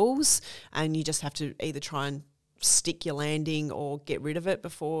taking balls and you just have to either try and stick your landing or get rid of it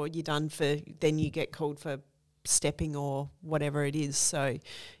before you're done then you get called for stepping or whatever it is. So,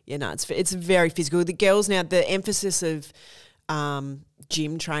 it's very physical. The girls now, the emphasis of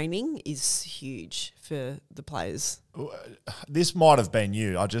gym training is huge for the players. This might have been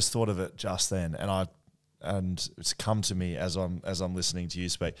you. I just thought of it just then, and it's come to me as I'm listening to you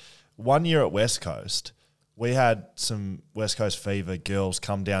speak. One year at West Coast, we had some West Coast Fever girls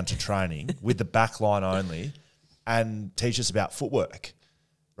come down to training with the back line only and teach us about footwork,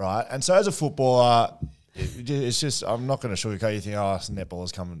 right? And so as a footballer, it's just, I'm not going to sugarcoat you think,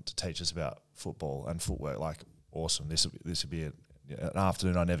 netballers coming to teach us about football and footwork. Like, awesome. This would be an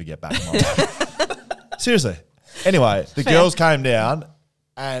afternoon I never get back in my life. Seriously. Anyway, the girls came down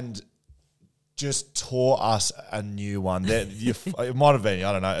and just taught us a new one. It might have been,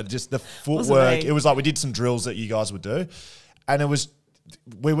 I don't know, just the footwork. It was like we did some drills that you guys would do, and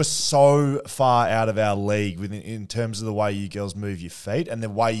we were so far out of our league in terms of the way you girls move your feet and the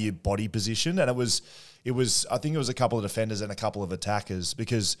way you body position, and it was I think it was a couple of defenders and a couple of attackers,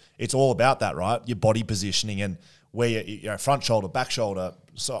 because it's all about that, right? Your body positioning and where you know, front shoulder, back shoulder,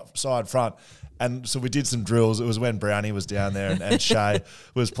 side, front. And so we did some drills. It was when Brownie was down there and Shay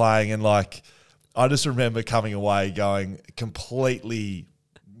was playing, and like I just remember coming away going completely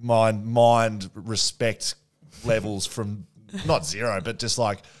mind respect levels from not zero, but just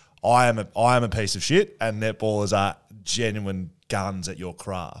like I am a piece of shit, and netballers are genuine guns at your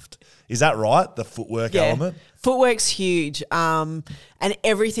craft. Is that right? The footwork element? Footwork's huge. And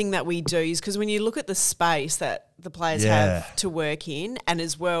everything that we do is, because when you look at the space that the players have to work in, and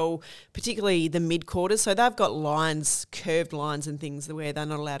as well, particularly the mid-quarters, so they've got lines, curved lines and things where they're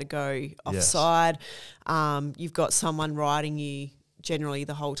not allowed to go offside. You've got someone riding you generally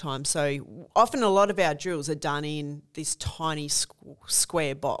the whole time. So often a lot of our drills are done in this tiny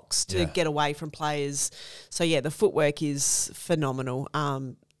square box to get away from players. So, the footwork is phenomenal.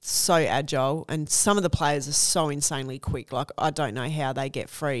 So agile, and some of the players are so insanely quick. Like, I don't know how they get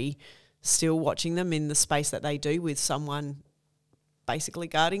free still watching them in the space that they do with someone basically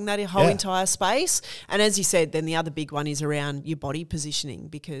guarding that whole entire space. And as you said, then the other big one is around your body positioning,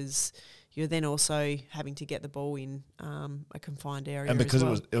 because you're then also having to get the ball in a confined area. And because it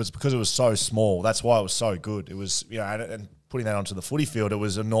was because it was so small, that's why it was so good. It was, and putting that onto the footy field, it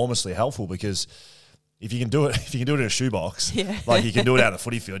was enormously helpful, because if you can do it in a shoebox, like you can do it out of the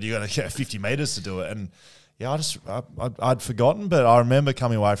footy field, you got to get 50 metres to do it. And I'd forgotten, but I remember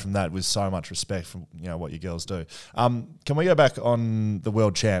coming away from that with so much respect for what you girls do. Can we go back on the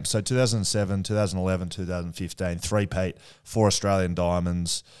world champs? So 2007, 2011, 2015, three-peat, 4 Australian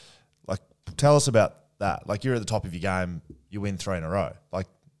diamonds. Like, tell us about that. Like, you're at the top of your game, you win 3 in a row. Like,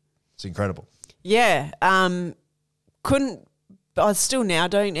 it's incredible. Yeah, I still now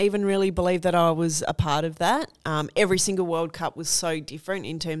don't even really believe that I was a part of that. Every single World Cup was so different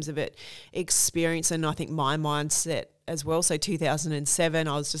in terms of it experience, and I think my mindset as well. So 2007,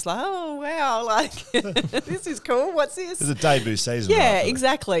 I was just like, oh, wow, like this is cool. What's this? It's a debut season. Yeah,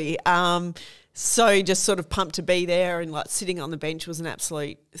 exactly. So just sort of pumped to be there, and like sitting on the bench was an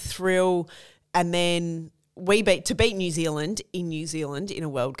absolute thrill. And then to beat New Zealand in a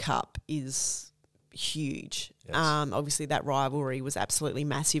World Cup is huge. Yes. Obviously that rivalry was absolutely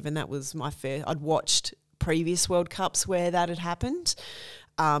massive, and that was my first. I'd watched previous World Cups where that had happened,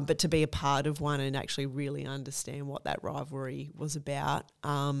 but to be a part of one and actually really understand what that rivalry was about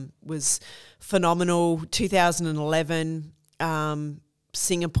was phenomenal. 2011,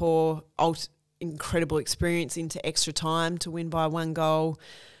 Singapore, incredible experience into extra time to win by 1 goal.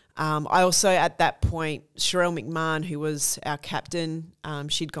 I also, at that point, Sherelle McMahon, who was our captain,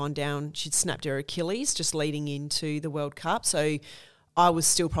 she'd gone down, she'd snapped her Achilles just leading into the World Cup. So I was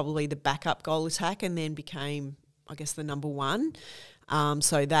still probably the backup goal attack, and then became, I guess, the number 1.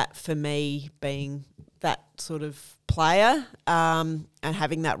 So that, for me, being that sort of player and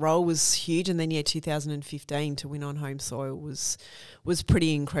having that role was huge. And then, 2015 to win on home soil was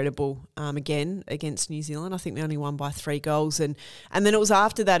pretty incredible. Again, against New Zealand, I think we only won by 3 goals, and then it was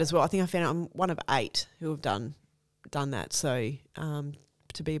after that as well. I think I found out I'm one of 8 who have done that. So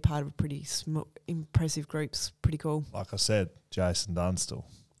to be a part of a pretty impressive group's pretty cool. Like I said, Jason Dunstall.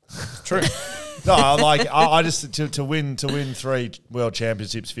 True. No, I just to win 3 world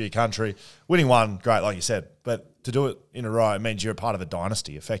championships for your country, winning 1, great, like you said, but to do it in a row, it means you're a part of a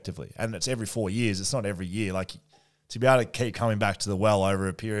dynasty effectively, and it's every 4 years. It's not every year. Like, to be able to keep coming back to the well over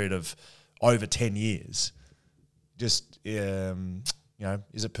a period of over 10 years, just is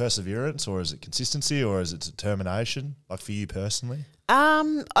it perseverance, or is it consistency, or is it determination? Like, for you personally,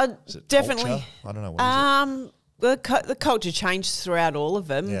 is it definitely culture? I don't know. What is it? The culture changed throughout all of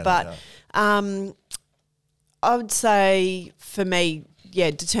them, but I would say for me,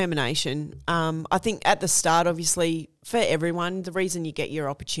 determination. I think at the start, obviously, for everyone, the reason you get your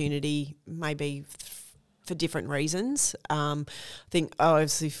opportunity may be for different reasons. I think I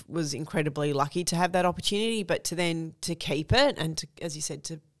obviously was incredibly lucky to have that opportunity, but to keep it and to, as you said,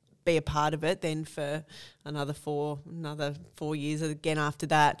 to be a part of it then for another 4 years again after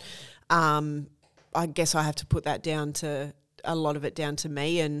that. I guess I have to put that down to a lot of it down to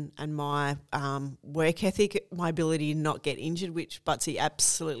me and my work ethic, my ability to not get injured, which Butsy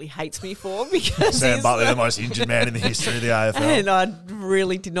absolutely hates me for, because Sam Butley, the most injured man in the history of the AFL. And I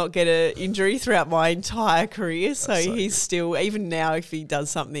really did not get an injury throughout my entire career. So he's still, even now, if he does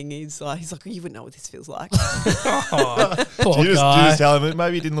something, he's like, oh, you wouldn't know what this feels like. Oh, poor you guy. just tell him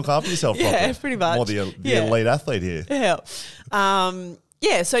maybe you didn't look after yourself properly. Yeah, pretty much. More the elite athlete here.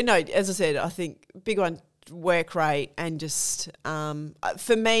 Yeah. So no, as I said, I think big one, work rate, and just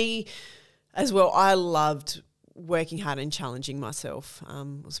for me as well, I loved working hard and challenging myself.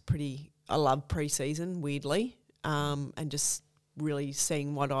 I love pre-season, weirdly, and just really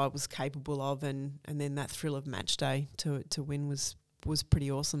seeing what I was capable of, and then that thrill of match day to win was pretty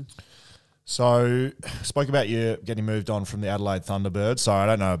awesome. So, spoke about you getting moved on from the Adelaide Thunderbirds. Sorry, I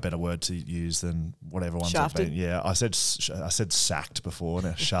don't know a better word to use than whatever one's Shafted. been. Yeah, I said sacked before.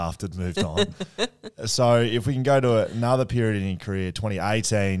 Now shafted, moved on. So, if we can go to another period in your career,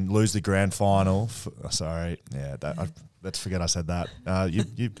 2018, lose the grand final. Let's forget I said that.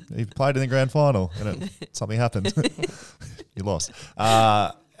 You played in the grand final and something happened. You lost.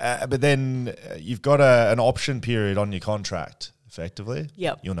 But then you've got an option period on your contract. Effectively,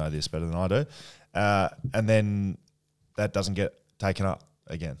 yep. You'll know this better than I do, and then that doesn't get taken up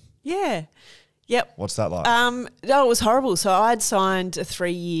again. Yeah, yep. What's that like? No, it was horrible. So I'd signed a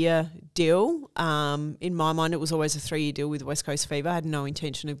 3-year deal. In my mind, it was always a 3-year deal with West Coast Fever. I had no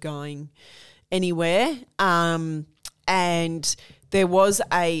intention of going anywhere, and there was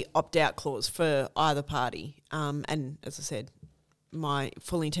a opt-out clause for either party. And as I said, my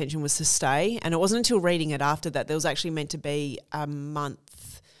full intention was to stay, and it wasn't until reading it after that there was actually meant to be a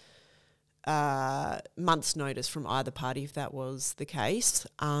month's notice from either party if that was the case.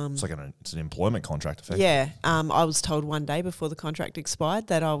 It's like it's an employment contract, effectively. Yeah, I was told one day before the contract expired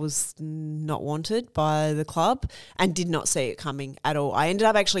that I was not wanted by the club, and did not see it coming at all. I ended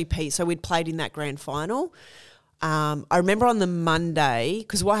up actually so we'd played in that grand final. I remember on the Monday,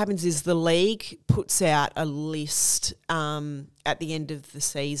 because what happens is the league puts out a list at the end of the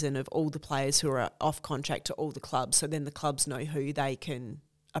season of all the players who are off contract to all the clubs, so then the clubs know who they can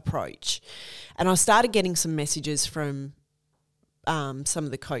approach. And I started getting some messages from some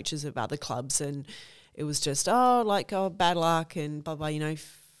of the coaches of other clubs, and it was just, bad luck and blah, blah,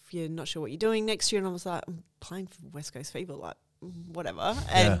 if you're not sure what you're doing next year. And I was like, I'm playing for West Coast Fever, like, whatever.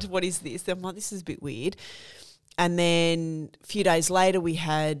 And what is this? I'm like, this is a bit weird. And then a few days later, we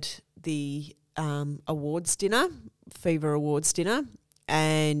had the awards dinner, Fever Awards dinner,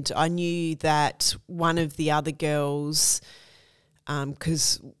 and I knew that one of the other girls,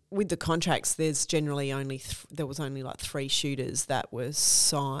 because with the contracts, there's generally there was only like 3 shooters that were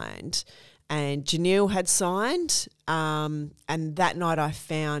signed, and Janelle had signed, and that night I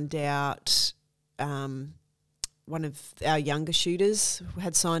found out one of our younger shooters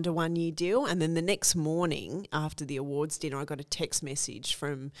had signed a 1-year deal, and then the next morning after the awards dinner, I got a text message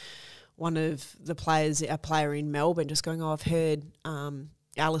from one of the players, a player in Melbourne, just going, I've heard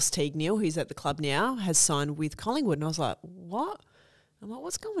Alice Teague-Neal, who's at the club now, has signed with Collingwood. And I was like, what? I'm like,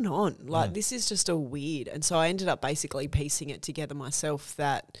 what's going on? Like, this is just all weird. And so I ended up basically piecing it together myself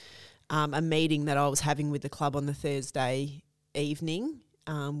that a meeting that I was having with the club on the Thursday evening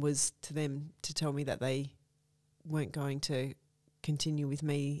was to them to tell me that they weren't going to continue with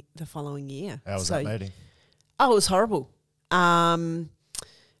me the following year. How was that meeting? Oh, it was horrible.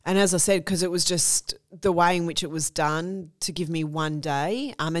 And as I said, because it was just the way in which it was done to give me one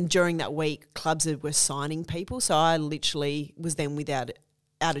day. And during that week, clubs were signing people. So I literally was then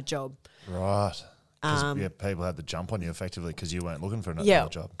out a job. Right. People had to jump on you effectively because you weren't looking for another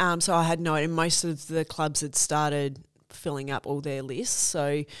job. So I had and most of the clubs had started filling up all their lists.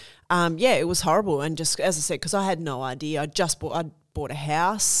 So, it was horrible. And just, as I said, because I had no idea, I bought a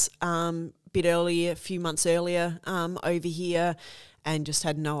house a few months earlier over here, and just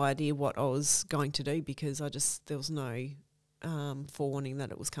had no idea what I was going to do because there was no forewarning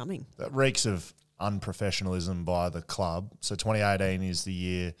that it was coming. That reeks of unprofessionalism by the club. So 2018 is the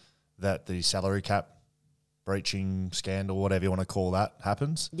year that the salary cap breaching scandal, whatever you want to call that,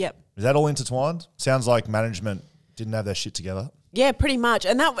 happens. Yep. Is that all intertwined? Sounds like management didn't have their shit together. Yeah, pretty much.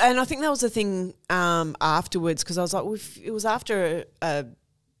 And I think that was the thing afterwards, because I was like, well, if it was after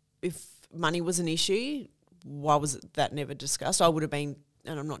if money was an issue, why was that never discussed? I would have been,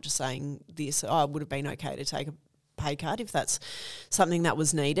 and I'm not just saying this, I would have been okay to take a pay cut if that's something that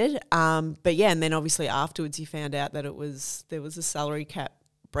was needed. But yeah, and then obviously afterwards you found out that there was a salary cap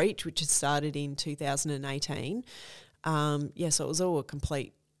breach, which had started in 2018. So it was all a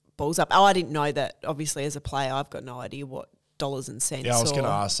complete balls up. Oh, I didn't know that. Obviously, as a player, I've got no idea what dollars and cents. Yeah, I was going to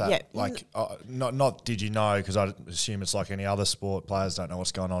ask that. Yeah. Like, not did you know? Because I assume it's like any other sport. Players don't know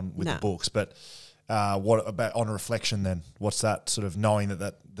what's going on with the books. But what about on reflection? Then what's that sort of knowing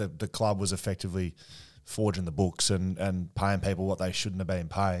that the club was effectively forging the books and paying people what they shouldn't have been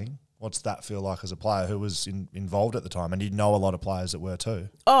paying? What's that feel like as a player who was involved at the time? And you know a lot of players that were too.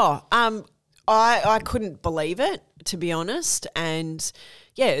 Oh, I couldn't believe it, to be honest. And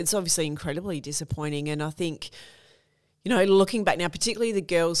yeah, it's obviously incredibly disappointing. And I think, looking back now, particularly the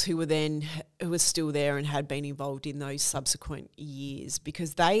girls who were still there and had been involved in those subsequent years,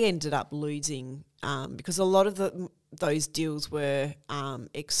 because they ended up losing because a lot of those deals were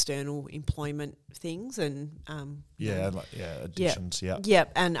external employment things and additions,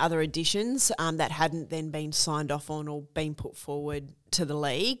 and other additions that hadn't then been signed off on or been put forward to the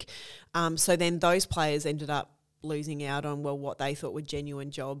league. So then those players ended up losing out on what they thought were genuine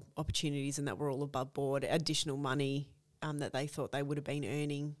job opportunities and that were all above board, additional money that they thought they would have been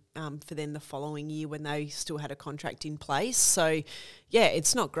earning for then the following year when they still had a contract in place. So, yeah,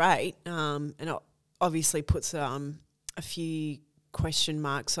 it's not great, and it obviously puts a few question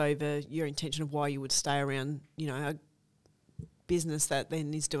marks over your intention of why you would stay around, a business that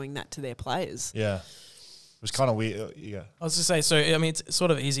then is doing that to their players. Yeah. It was kind of weird, yeah. I was to say, so, I mean, it's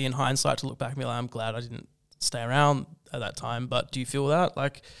sort of easy in hindsight to look back and be like, I'm glad I didn't stay around at that time, but do you feel that,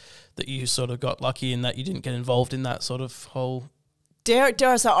 like, that you sort of got lucky in that you didn't get involved in that sort of whole... Dare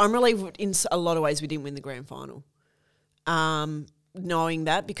I say, I'm relieved in a lot of ways we didn't win the grand final. Knowing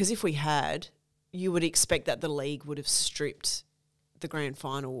that, because if we had, you would expect that the league would have stripped the grand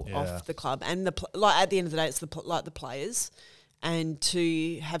final off the club. And at the end of the day, it's the players. And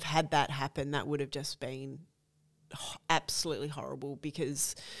to have had that happen, that would have just been absolutely horrible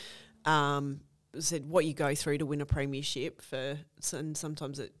because... said what you go through to win a premiership and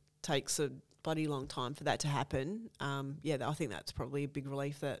sometimes it takes a bloody long time for that to happen. I think that's probably a big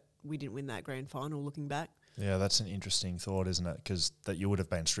relief that we didn't win that grand final looking back. Yeah, that's an interesting thought, isn't it? Because that you would have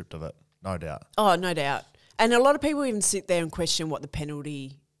been stripped of it, no doubt. Oh, no doubt. And a lot of people even sit there and question if the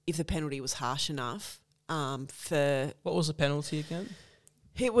penalty was harsh enough for... What was the penalty again?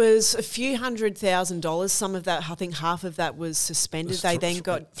 It was a few $100,000. Some of that, I think half of that was suspended. They then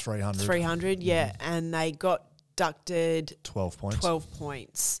got 300, and they got deducted 12 points. 12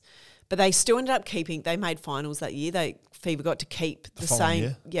 points. But they still ended up keeping, they made finals that year. Fever got to keep the same.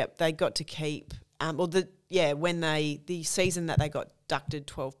 Year? Yep, they got to keep, the season that they got deducted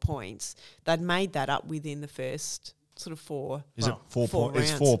 12 points, they'd made that up within the first sort of four. Is it 4 points? Rounds.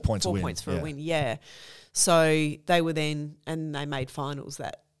 It's 4 points a win. 4 points for a win, yeah. So they were then, and they made finals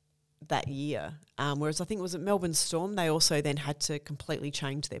that year. Whereas I think it was at Melbourne Storm, they also then had to completely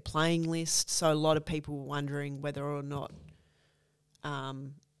change their playing list. So a lot of people were wondering whether or not,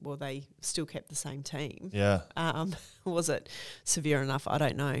 they still kept the same team. Yeah. Was it severe enough? I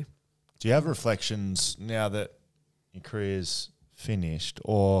don't know. Do you have reflections now that your career's finished,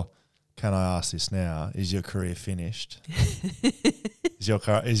 or can I ask this now? Is your career finished? Is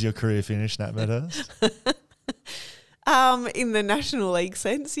your career finished, Nat Medhurst? In the National League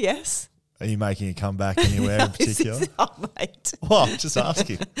sense, yes. Are you making a comeback anywhere in particular? Mate. Well, I'm just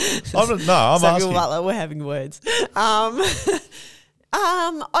asking. I'm asking. Butler, we're having words.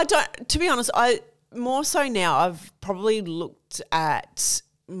 I don't. To be honest, more so now. I've probably looked at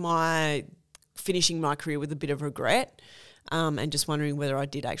finishing my career with a bit of regret, and just wondering whether I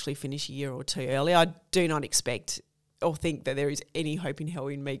did actually finish a year or two early. I do not expect or think that there is any hope in hell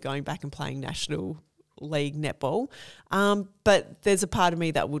in me going back and playing National League netball. But there's a part of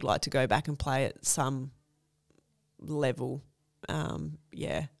me that would like to go back and play at some level.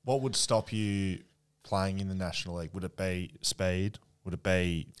 What would stop you playing in the National League? Would it be speed? Would it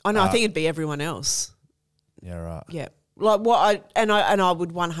be... I know, I think it'd be everyone else. Yeah, right. Yeah. Like what I would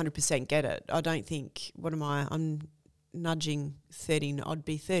 100% get it. I don't think, I'm nudging 30, I'd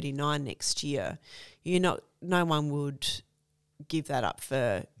be 39 next year. No one would give that up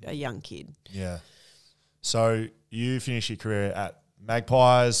for a young kid. Yeah. So you finish your career at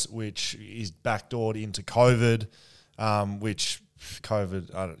Magpies, which is backdoored into COVID, which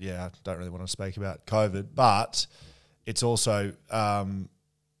COVID, I don't really want to speak about COVID, but it's also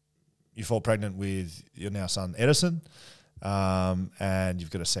you fall pregnant with your now son Edison, and you've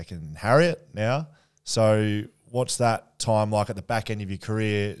got a second Harriet now. So what's that time like at the back end of your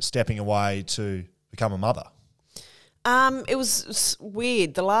career, stepping away to become a mother? It was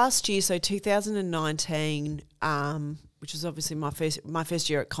weird. The last year, so 2019, which was obviously my first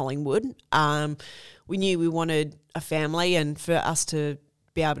year at Collingwood, we knew we wanted a family, and for us to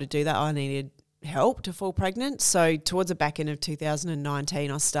be able to do that, I needed help to fall pregnant. So towards the back end of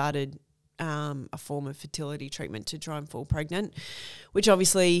 2019, I started a form of fertility treatment to try and fall pregnant, which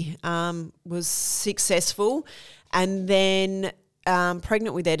obviously was successful. And then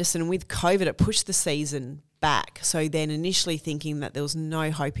pregnant with Edison, and with COVID, it pushed the season back. So then initially thinking that there was no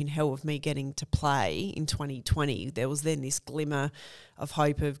hope in hell of me getting to play in 2020, there was then this glimmer of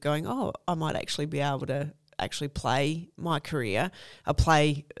hope of going, I might actually be able to actually play my career,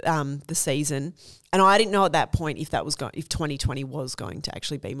 play the season. And I didn't know at that point if 2020 was going to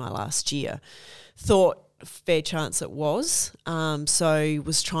actually be my last year. Thought fair chance it was. So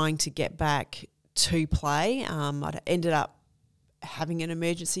was trying to get back to play. I ended up having an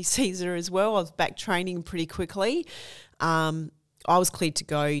emergency Caesar as well. I was back training pretty quickly. I was cleared to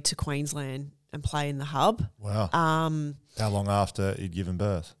go to Queensland and play in the hub. Wow. How long after you'd given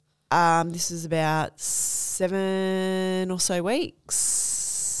birth? This is about 7 or so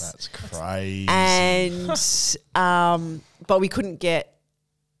weeks. That's crazy. And but we couldn't get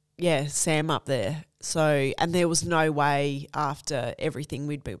Sam up there. So, and there was no way after everything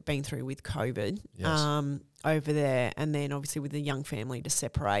we'd been through with COVID over there, and then obviously with a young family to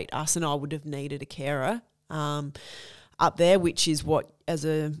separate us, and I would have needed a carer up there, which is what, as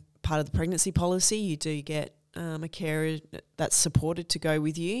a part of the pregnancy policy, you do get a carer that's supported to go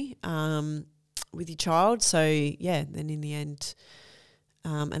with you with your child. So then in the end,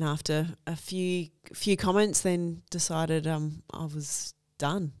 and after a few comments, then decided I was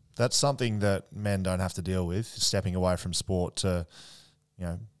done. That's something that men don't have to deal with, stepping away from sport to,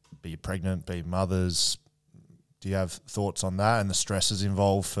 be pregnant, be mothers. Do you have thoughts on that and the stresses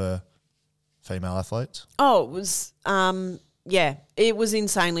involved for female athletes? Oh, it was, it was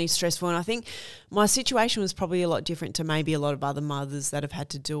insanely stressful. And I think my situation was probably a lot different to maybe a lot of other mothers that have had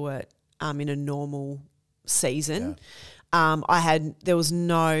to do it in a normal season. Yeah. There was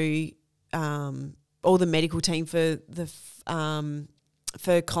no, all the medical team for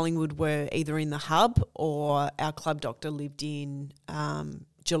Collingwood were either in the hub or our club doctor lived in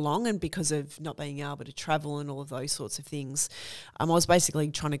Geelong, and because of not being able to travel and all of those sorts of things, I was basically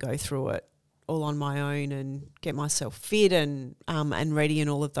trying to go through it all on my own and get myself fit and ready and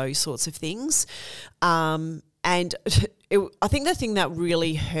all of those sorts of things. And I think the thing that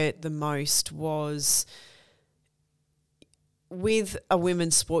really hurt the most was, with a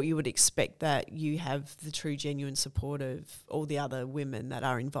women's sport, you would expect that you have the true, genuine support of all the other women that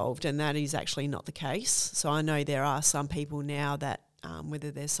are involved, and that is actually not the case. So I know there are some people now that,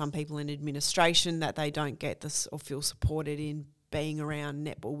 whether there's some people in administration that they don't get this or feel supported in being around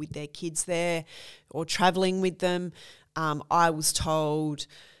netball with their kids there or travelling with them. I was told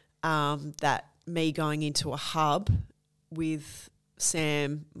that me going into a hub with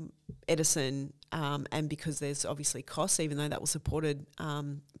Sam, Edison, and because there's obviously costs, even though that was supported,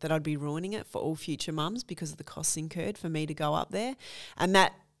 that I'd be ruining it for all future mums because of the costs incurred for me to go up there. And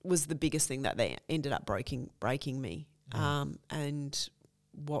that was the biggest thing that they ended up breaking me. And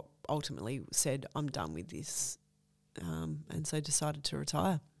what ultimately said, I'm done with this. And so decided to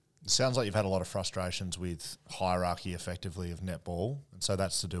retire. It sounds like you've had a lot of frustrations with hierarchy, effectively, of netball, and so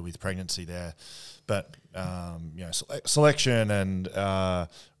that's to do with pregnancy there. But selection and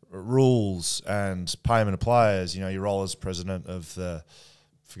rules and payment of players. Your role as president of the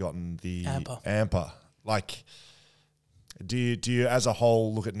AMPA. Like, do you as a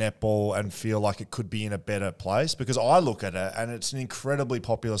whole look at netball and feel like it could be in a better place? Because I look at it and it's an incredibly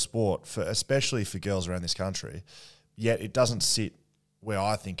popular sport especially for girls around this country. Yet it doesn't sit where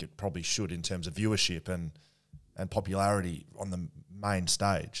I think it probably should in terms of viewership and popularity on the main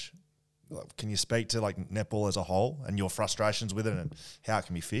stage. Can you speak to netball as a whole and your frustrations with it and how it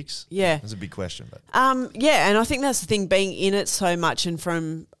can be fixed? Yeah. It's a big question. But and I think that's the thing, being in it so much, and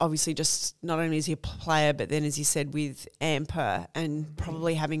from obviously just not only as a player, but then as you said with AMPA, and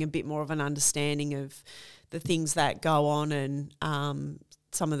probably having a bit more of an understanding of the things that go on and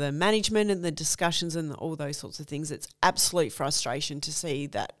some of the management and the discussions and all those sorts of things. It's absolute frustration to see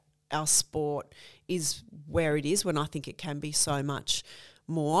that our sport is where it is when I think it can be so much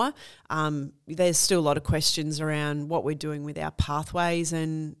more. There's still a lot of questions around what we're doing with our pathways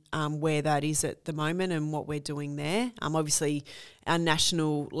and where that is at the moment and what we're doing there. Obviously, our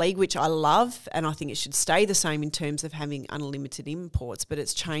national league, which I love, and I think it should stay the same in terms of having unlimited imports, but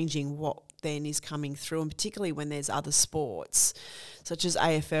it's changing what then is coming through, and particularly when there's other sports such as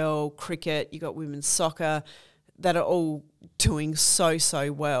AFL, cricket, you've got women's soccer, that are all doing so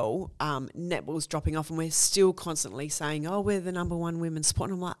well. Netball's dropping off, and we're still constantly saying, we're the number one women's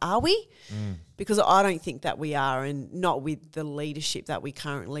sport. And I'm like, are we? Because I don't think that we are, and not with the leadership that we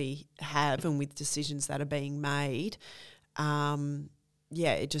currently have and with decisions that are being made. I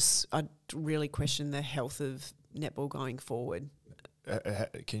really question the health of netball going forward.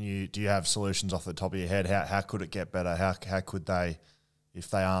 Do you have solutions off the top of your head? How could it get better? How could they, if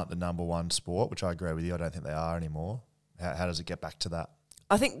they aren't the number one sport, which I agree with you, I don't think they are anymore, how does it get back to that?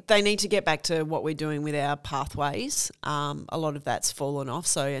 I think they need to get back to what we're doing with our pathways. A lot of that's fallen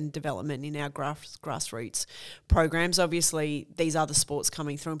off, and development in our grassroots programs. Obviously, these other sports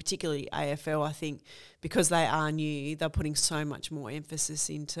coming through, and particularly AFL, I think, because they are new, they're putting so much more emphasis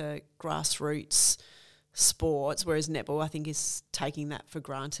into grassroots sports, whereas netball, I think, is taking that for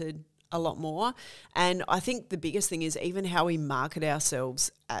granted a lot more. And I think the biggest thing is even how we market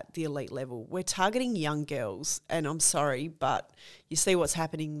ourselves at the elite level. We're targeting young girls, and I'm sorry, but you see what's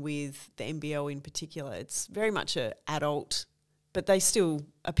happening with the NBL in particular. It's very much an adult, but they still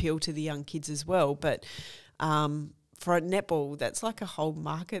appeal to the young kids as well. But for a netball, that's like a whole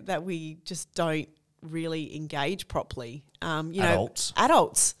market that we just don't really engage properly.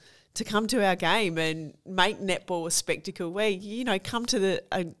 Adults to come to our game and make netball a spectacle where, come to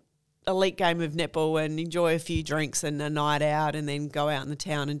the elite game of netball and enjoy a few drinks and a night out and then go out in the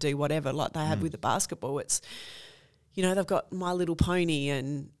town and do whatever like they have with the basketball. It's, they've got My Little Pony,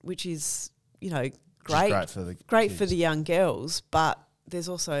 and which is, great for the young girls, but there's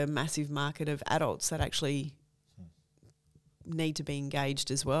also a massive market of adults that actually need to be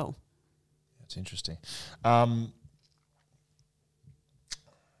engaged as well. That's interesting.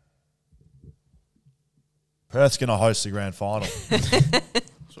 Perth's going to host the grand final.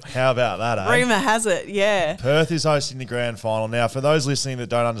 How about that, eh? Rumour has it, yeah. Perth is hosting the grand final. Now, for those listening that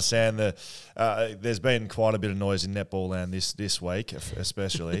don't understand, there's been quite a bit of noise in netball land this week,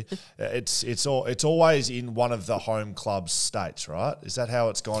 especially. It's always in one of the home club's states, right? Is that how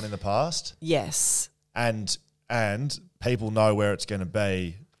it's gone in the past? Yes. And people know where it's going to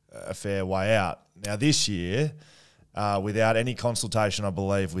be a fair way out. Now, this year, without any consultation, I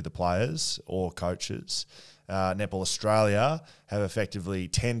believe, with the players or coaches, Netball Australia have effectively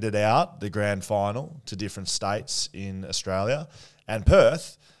tendered out the grand final to different states in Australia. And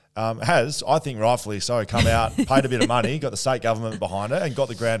Perth has, I think rightfully so, come out, paid a bit of money, got the state government behind it, and got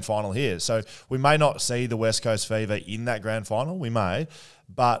the grand final here. So we may not see the West Coast Fever in that grand final. We may,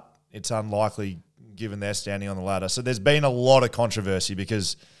 but it's unlikely given their standing on the ladder. So there's been a lot of controversy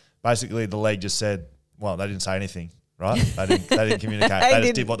because basically the league just said, well, they didn't say anything. Right? They didn't communicate. They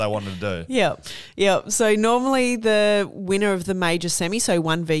just did what they wanted to do. Yep. So normally the winner of the major semi, so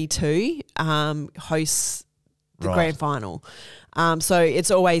 1v2, hosts the grand final. So it's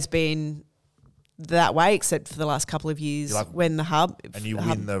always been that way, except for the last couple of years when the hub... And you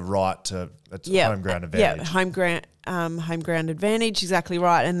win the right to... That's home ground advantage. Yeah, home ground advantage, exactly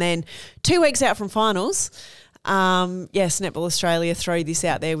right. And then 2 weeks out from finals, Netball Australia throw this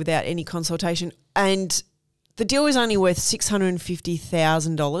out there without any consultation. And... the deal is only worth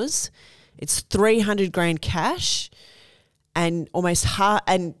 $650,000. It's $300,000 cash, and almost half.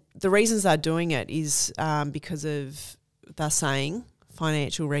 And the reasons they're doing it is because of, they're saying,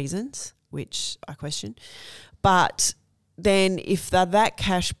 financial reasons, which I question. But then if they're that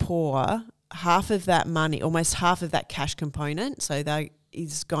cash poor, half of that money, almost half of that cash component, so that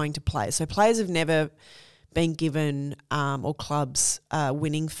is going to players. So players have never been given or clubs a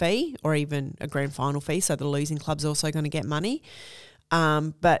winning fee or even a grand final fee, so the losing club's also going to get money.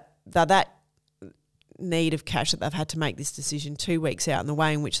 But that need of cash that they've had to make this decision 2 weeks out, and the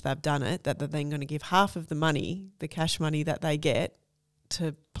way in which they've done it, that they're then going to give half of the money, the cash money that they get,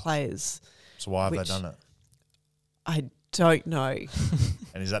 to players. So why have they done it? I don't know.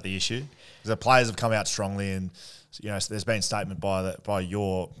 And is that the issue? Because the players have come out strongly, and there's been a statement by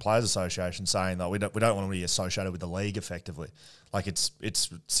your players' association saying that we don't want to be associated with the league effectively. Like it's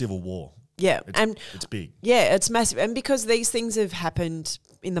civil war. Yeah, it's big. Yeah, it's massive, and because these things have happened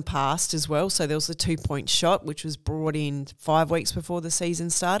in the past as well. So there was a 2-point shot which was brought in 5 weeks before the season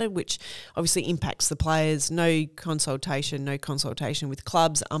started, which obviously impacts the players. No consultation with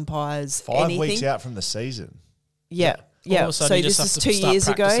clubs, umpires, 5 weeks out from the season. Yeah. So this is 2 years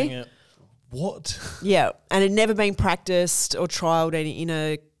ago. It. What? Yeah, and it had never been practiced or trialled in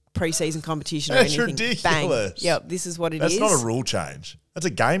a pre-season competition or anything. That's ridiculous. Bang. Yep, this is what it is. That's not a rule change. That's a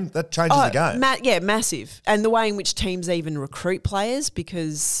game. That changes the game. Massive. And the way in which teams even recruit players,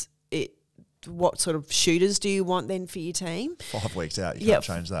 because what sort of shooters do you want then for your team? 5 weeks out, you can't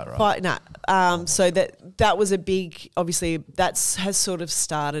change that, right? So that was a big, obviously, has sort of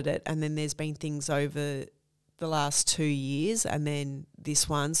started it, and then there's been things over the last 2 years, and then this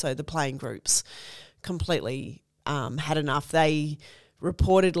one. So the playing groups completely had enough. They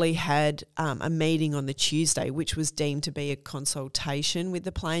reportedly had a meeting on the Tuesday, which was deemed to be a consultation with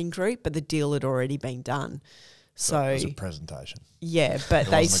the playing group, but the deal had already been done. So it was a presentation. Yeah, but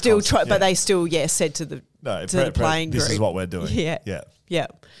they still said to the playing group, this is what we're doing. Yeah.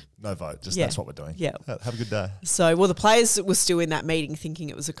 No vote, that's what we're doing. Yeah. Have a good day. So, the players were still in that meeting thinking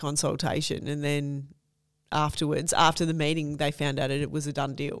it was a consultation, and then afterwards, after the meeting, they found out it was a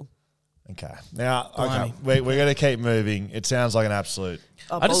done deal. Okay. Now, we're going to keep moving. It sounds like an absolute...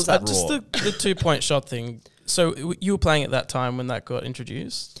 just the 2-point shot thing. So you were playing at that time when that got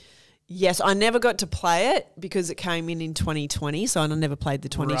introduced? Yes, I never got to play it because it came in 2020, so I never played the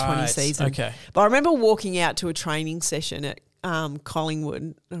 2020 season. Okay. But I remember walking out to a training session at Collingwood,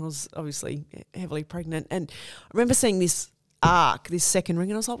 and I was obviously heavily pregnant. And I remember seeing this arc, this second ring,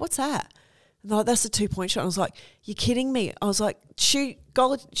 and I was like, what's that? And they're like, that's a 2-point shot. And I was like, you're kidding me. I was like,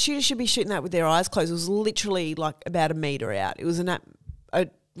 shooters should be shooting that with their eyes closed. It was literally like about a metre out. It was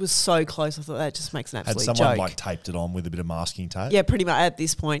it was so close. I thought that just makes an absolute joke. Had someone like taped it on with a bit of masking tape? Yeah, pretty much at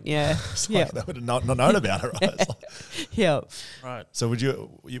this point, yeah. They would have not known about it, right? Yeah. Right. So were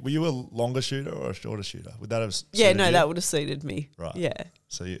you a longer shooter or a shorter shooter? Would that have you? That would have suited me. Right. Yeah.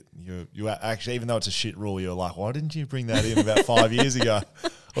 So you actually, even though it's a shit rule, you're like, why didn't you bring that in about 5 years ago? I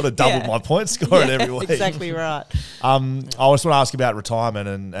would have doubled my point scoring every week. Exactly right. I just want to ask you about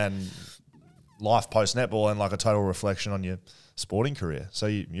retirement and life post netball and like a total reflection on your sporting career. So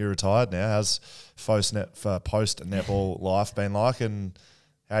you're retired now. How's post netball life been like, and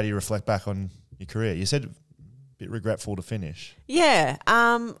how do you reflect back on your career? You said a bit regretful to finish. Yeah,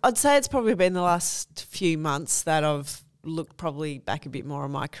 I'd say it's probably been the last few months that I've looked probably back a bit more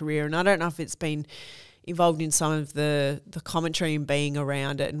on my career, and I don't know if it's been involved in some of the commentary and being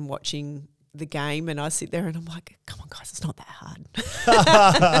around it and watching the game, and I sit there and I'm like, come on guys, it's not that hard.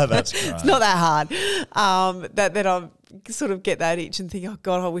 That's great. It's not that hard. That I sort of get that itch and think, oh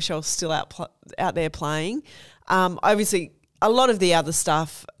God, I wish I was still out there playing. Obviously, a lot of the other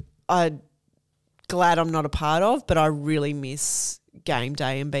stuff I'm glad I'm not a part of, but I really miss game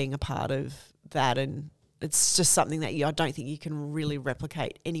day and being a part of that, and it's just something that I don't think you can really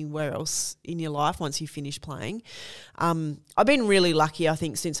replicate anywhere else in your life once you finish playing. I've been really lucky, I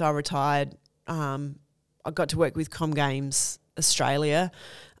think, since I retired. I got to work with Com Games Australia,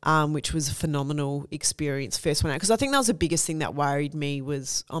 which was a phenomenal experience. First one out, because I think that was the biggest thing that worried me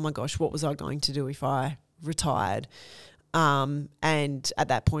was, oh my gosh, what was I going to do if I retired? And at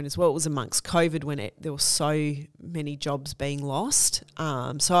that point as well, it was amongst COVID when there were so many jobs being lost.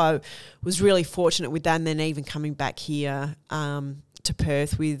 So I was really fortunate with that, and then even coming back here to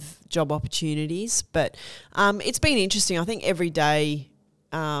Perth with job opportunities. But it's been interesting. I think every day,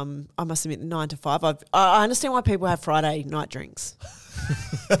 I must admit, 9 to 5, I understand why people have Friday night drinks.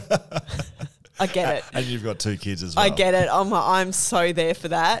 I get it. And you've got 2 kids as well. I get it. I'm so there for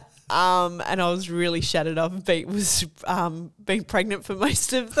that. And I was really shattered up and being pregnant for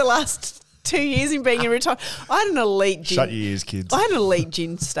most of the last 2 years and being in retirement. I had an elite gin. Shut your ears, kids. I had an elite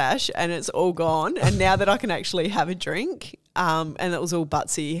gin stash and it's all gone. And now that I can actually have a drink, and it was all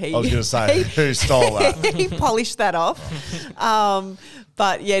Butsy. I was going to say, who stole that? He polished that off.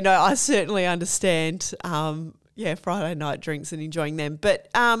 But yeah, no, I certainly understand. Friday night drinks and enjoying them. But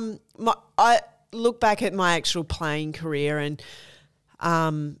I look back at my actual playing career and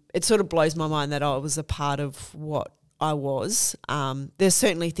it sort of blows my mind that I was a part of what I was. There's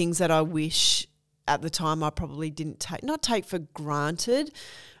certainly things that I wish at the time I probably didn't not take for granted,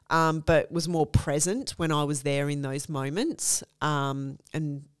 but was more present when I was there in those moments,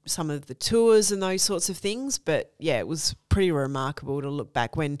 and some of the tours and those sorts of things. But yeah, it was pretty remarkable to look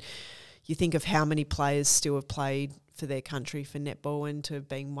back when you think of how many players still have played for their country for netball, and to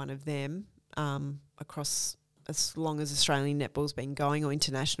being one of them across as long as Australian netball's been going, or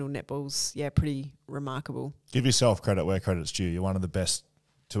international netball's, pretty remarkable. Give yourself credit where credit's due. You're one of the best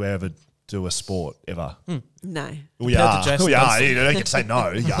to ever do a sport ever. No. We are. We are. You don't get to say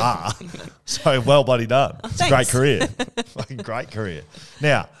no. You are. So well bloody done. It's a great career. Fucking great career.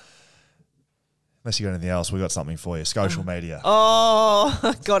 Now, unless you got anything else, we got something for you. Social media.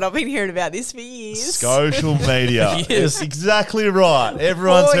 Oh, God, I've been hearing about this for years. Social media. Yes, exactly right.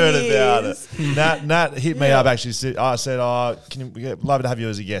 Everyone's heard about it. Nat hit me up, actually. I said, we'd love to have you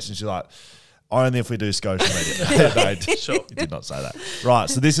as a guest. And she's like, only if we do social media. No, sure. You did not say that. Right,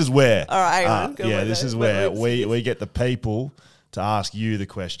 so this is where. All right, this is where we get the people to ask you the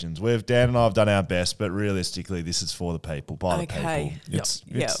questions. Dan and I have done our best, but realistically, this is for the people, by the people.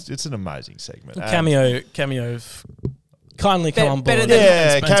 It's an amazing segment. Cameo kindly come on board.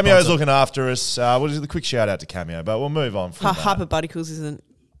 Cameo's looking after us. We'll do the quick shout out to Cameo, but we'll move on from that. Hyperbuticals isn't.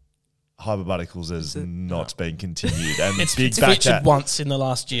 Hyperbuticals has not been continued. And it's featured once in the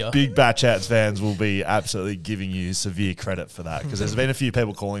last year. Big BackChat fans will be absolutely giving you severe credit for that, because there's been a few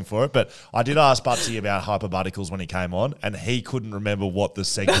people calling for it. But I did ask Butsy about Hyperbuticals when he came on, and he couldn't remember what the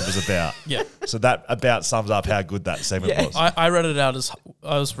segment was about. Yeah. So that about sums up how good that segment was. I read it out as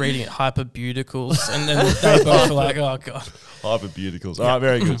I was reading it, Hyperbuticals, and then they both were like, oh, God. Hyperbuticals. All right,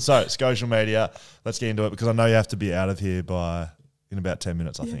 very good. So, social media, let's get into it, because I know you have to be out of here in about 10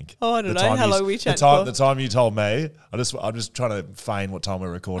 minutes, I think. Oh, I don't know. How long we chat for? The time you told me, I'm just trying to feign what time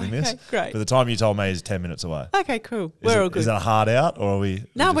we're recording this. Great. But the time you told me is 10 minutes away. Okay, cool. We're all good. Is that a hard out, or are we?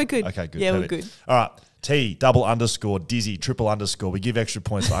 No, we're good. Okay, good. Yeah, perfect. we're good. All right. T, double underscore, Dizzy, triple underscore. We give extra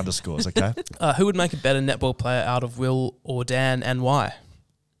points for underscores, okay? Who would make a better netball player out of Will or Dan, and why?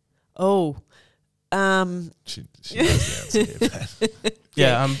 Oh, She knows the answer here.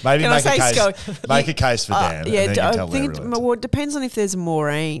 Yeah, Maybe Can I make a say case. Sco- Make a case for Dan. yeah, and then you I tell think everyone. it depends on if there's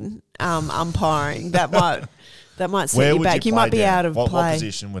Maureen umpiring. That might set Where you would back. You play might be Dan? out of What play.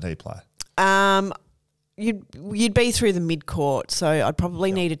 position would he play? You'd be through the mid court, so I'd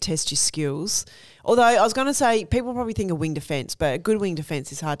probably need to test your skills. Although I was going to say, people probably think of wing defence, but a good wing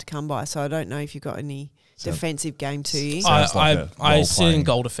defence is hard to come by. So I don't know if you've got any defensive game to you. Sounds like a I sit in role-playing.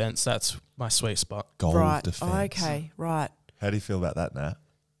 goal defence. That's my sweet spot. Goal Right. defence. Oh, okay. Right. How do you feel about that now?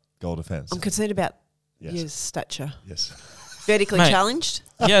 Goal defence. I'm concerned about Yes. your stature. Yes. Vertically Mate. challenged.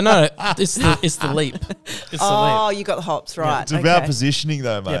 Yeah, no, it's the leap. It's the Oh, leap. you got the hops right. It's about okay. positioning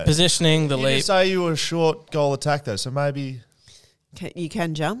though, mate. Yeah, positioning, the you leap. just say you were a short goal attack though, so maybe You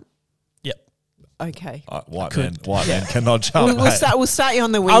can jump. Yep. Okay. white could. man cannot jump. We'll start you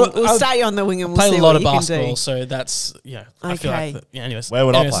on the wing. I'll- We'll start you on the wing, and we'll Played see a lot what of you can basketball, do. so that's I feel Okay. like anyways. Where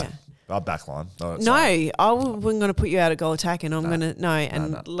would anyways. I play? Backline. No, it's No, not. I'm going to put you out at goal attack, and I'm going to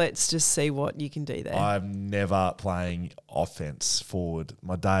no. let's just see what you can do there. I'm never playing offense forward.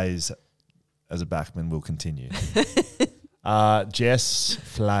 My days as a backman will continue. Jess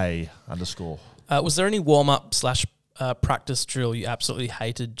Flay _. Was there any warm up / practice drill you absolutely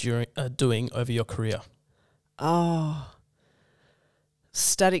hated during doing over your career?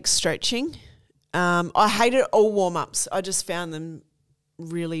 Static stretching. I hated all warm ups. I just found them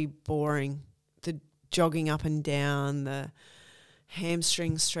really boring. The jogging up and down, the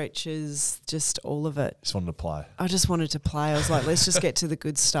hamstring stretches, just all of it. Just wanted to play. I just wanted to play. I was like, let's just get to the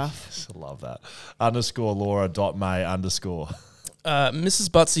good stuff. I love that. _Laura.may_. Mrs.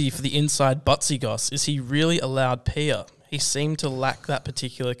 Butsy for the inside Butsy goss. Is he really allowed peer? He seemed to lack that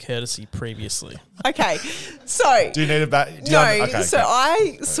particular courtesy previously. Okay, so Do you need a back?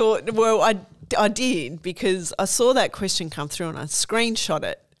 I saw. Well, I did because I saw that question come through and I screenshot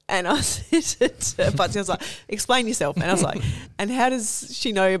it and I sent it to Butsy. I was like, "Explain yourself," and I was like, "And how does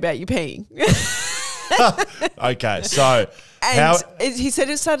she know about you peeing?" Okay, so And he said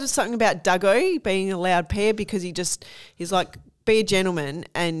it started something about Duggo being a loud pair because he's like, be a gentleman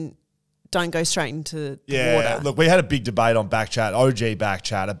and don't go straight into the water. Look, we had a big debate on BackChat, OG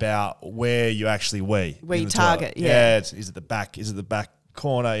BackChat, about where you actually where you target, yeah. Yeah, is it the back? Is it the back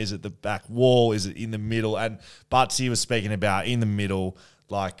corner? Is it the back wall? Is it in the middle? And Butsy was speaking about in the middle,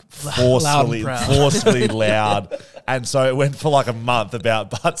 like forcefully loud. And so it went for like a month about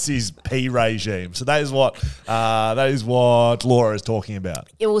Butsy's pee regime. So that is what Laura is talking about.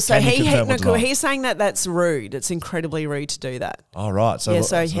 Yeah, well, so Can you confirm or deny? he's saying that that's rude. It's incredibly rude to do that. Oh, right. So,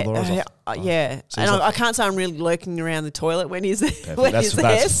 Yeah, Laura's off. yeah. So And he's I can't say I'm really lurking around the toilet when he's there.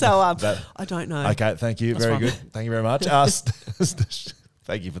 That's- I don't know. Okay, thank you. That's Very fine. good. Thank you very much.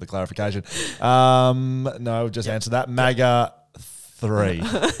 Thank you for the clarification. No, just answer that. MAGA 3.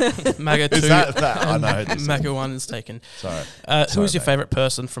 Maga 2. Is that? I know who this is. Maga 1 is taken. Sorry. Who is your mate. favourite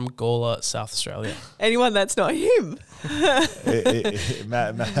person from Gawler, South Australia? Anyone that's not him.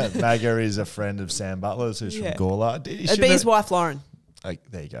 MAGA is a friend of Sam Butler's who's Yeah. from Gawler. It'd be his wife, Lauren.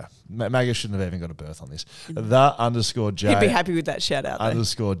 There you go. MAGA shouldn't have even got a birth on this. The _J. He'd be happy with that shout out. Though.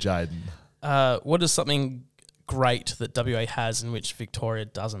 _Jaden. What is something great that WA has in which Victoria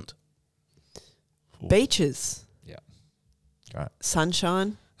doesn't? Beaches, Yeah. Great.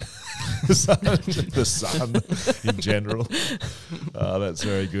 sunshine. The sun in general. That's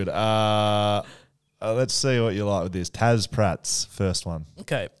very good. Let's see what you like with this. Taz Pratt's first one.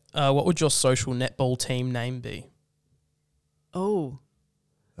 Okay. What would your social netball team name be? Oh,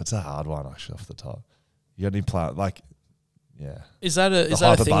 That's a hard one, actually, off the top. You got any plan? Yeah. Is that a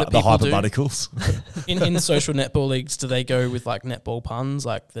thing that people do? hypotheticals. In social netball leagues, do they go with like netball puns,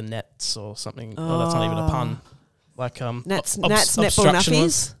 like the nets or something? Oh, that's not even a pun. Like Nats netball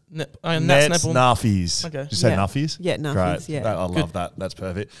nuffies. Nats Nets, netball. nuffies. Okay. Did you say Yeah. nuffies? Yeah, nuffies, Great. yeah. I love that. That's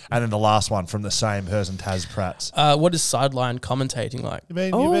perfect. And then the last one from the same person, Taz Pratt's. What is sideline commentating like?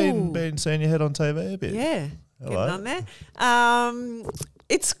 You've been seeing your head on TV a bit. Yeah, Hello. getting on there.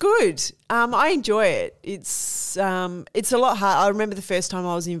 It's good. I enjoy it. It's a lot hard. I remember the first time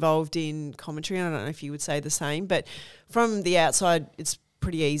I was involved in commentary, and I don't know if you would say the same, but from the outside, it's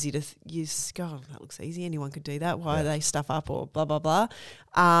pretty easy to go, oh, that looks easy. Anyone could do that. Why are they stuff up or blah, blah, blah.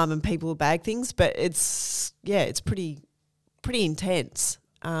 And people will bag things. But it's pretty intense.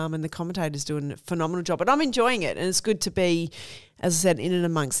 And the commentator's doing a phenomenal job. But I'm enjoying it. And it's good to be, as I said, in and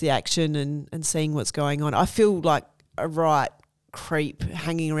amongst the action and seeing what's going on. I feel like a right creep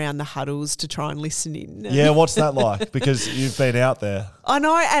hanging around the huddles to try and listen in. Yeah, what's that like? Because you've been out there. I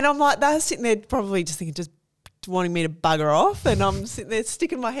know, and I'm like, they're sitting there probably just thinking, just wanting me to bugger off, and I'm sitting there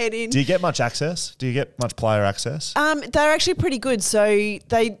sticking my head in. Do you get much access? Do you get much player access? They're actually pretty good. So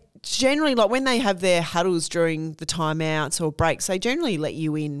they generally, like when they have their huddles during the timeouts or breaks, they generally let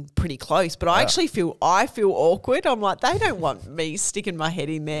you in pretty close. But I actually feel awkward. I'm like, they don't want me sticking my head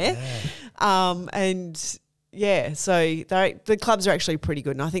in there. Yeah. So the clubs are actually pretty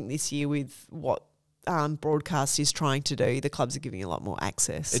good. And I think this year with what broadcast is trying to do, the clubs are giving a lot more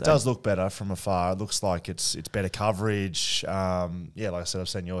access. It does look better from afar. It looks like it's better coverage. Like I said, I've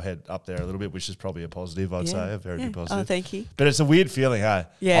seen your head up there a little bit, which is probably a positive, I'd say, a very big positive. Oh, thank you. But it's a weird feeling, hey?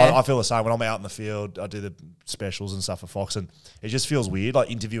 Yeah. I feel the same. When I'm out in the field, I do the specials and stuff for Fox, and it just feels weird,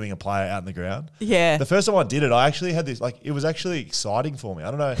 like interviewing a player out in the ground. Yeah. The first time I did it, I actually had this, like, it was actually exciting for me.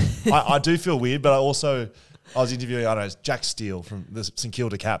 I don't know. I do feel weird, but I was interviewing, I don't know, Jack Steele from the St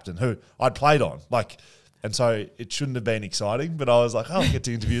Kilda captain, who I'd played on, and so it shouldn't have been exciting, but I was like, I get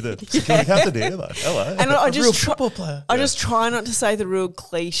to interview the St Kilda captain here. Like, hello. And I just football player. I just try not to say the real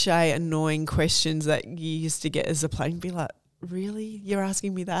cliche, annoying questions that you used to get as a player and be like, really? You're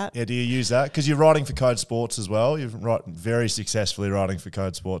asking me that? Yeah, do you use that? Because you're writing for Code Sports as well. You're very successfully writing for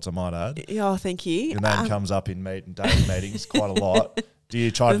Code Sports, I might add. Oh, thank you. Your name comes up in daily meetings quite a lot. Do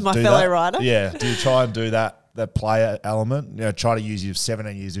you try to do that? With my fellow writer? Yeah. Do you try and do that player element? Try to use your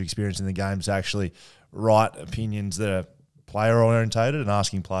 17 years of experience in the game to actually write opinions that are player orientated and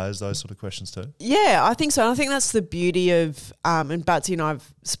asking players those sort of questions too? Yeah, I think so. And I think that's the beauty of, and Batsy and I have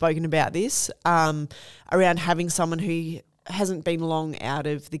spoken about this, around having someone who hasn't been long out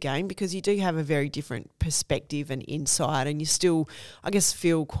of the game, because you do have a very different perspective and insight, and you still, I guess,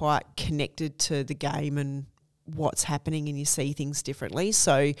 feel quite connected to the game and what's happening, and you see things differently.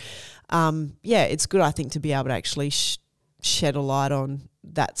 So, it's good, I think, to be able to actually shed a light on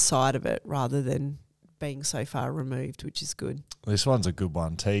that side of it rather than being so far removed, which is good. This one's a good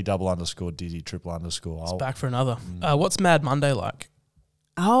one. T_Dizzy __. It's back for another. What's Mad Monday like?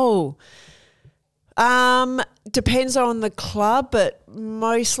 Oh, depends on the club, but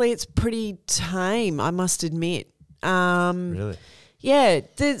mostly it's pretty tame, I must admit. Really? Yeah,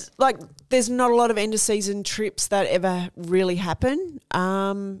 there's not a lot of end of season trips that ever really happen.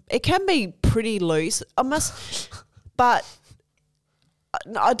 It can be pretty loose. But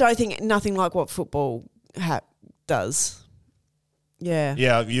I don't think nothing like what football does. Yeah.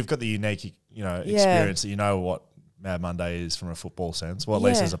 Yeah, you've got the unique, experience that you know what Mad Monday is from a football sense. Well, at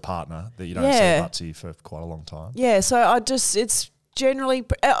least as a partner that you don't see Batsy for quite a long time. Yeah, so it's generally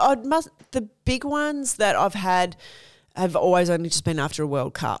the big ones that I've had have always only just been after a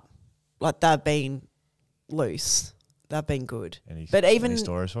World Cup. Like, they've been loose. They've been good. Any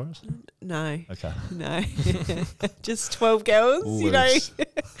stories for us? No. Okay. No. Just 12 girls, Loose.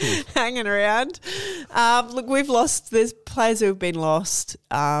 hanging around. Look, we've lost. There's players who have been lost.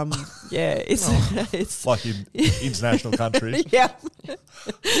 It's like in international countries. Yeah.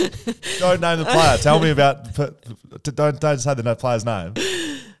 Don't name the player. Tell me about. Don't say the player's name.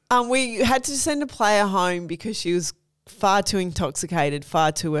 We had to send a player home because she was far too intoxicated,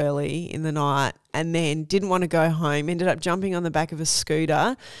 far too early in the night, and then didn't want to go home, ended up jumping on the back of a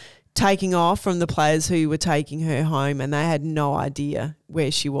scooter, taking off from the players who were taking her home, and they had no idea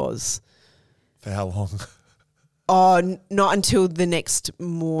where she was. For how long? Oh, not until the next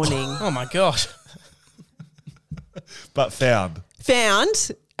morning. Oh, my gosh. But found,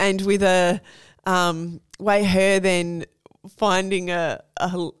 and with a way her then finding a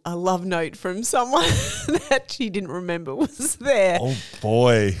love note from someone that she didn't remember was there. Oh,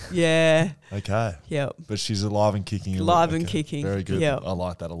 boy. Yeah. Okay. Yep. But she's alive and kicking. And kicking. Very good. Yep. I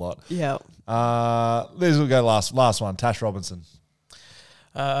like that a lot. Yeah. This will go last one. Tash Robinson.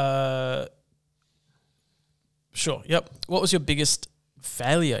 Sure. Yep. What was your biggest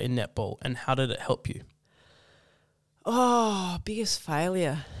failure in netball, and how did it help you? Oh, biggest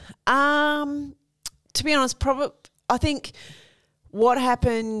failure. To be honest, I think what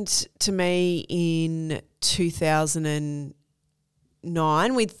happened to me in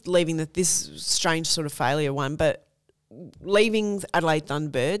 2009 with leaving this strange sort of failure one, but leaving Adelaide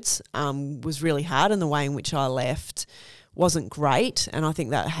Thunderbirds was really hard, and the way in which I left wasn't great, and I think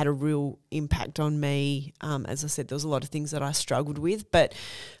that had a real impact on me. As I said, there was a lot of things that I struggled with, but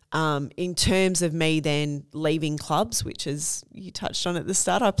in terms of me then leaving clubs, which, as you touched on at the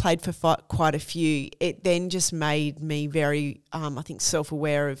start, I played for quite a few. It then just made me very, I think,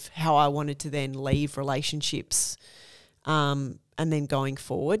 self-aware of how I wanted to then leave relationships and then going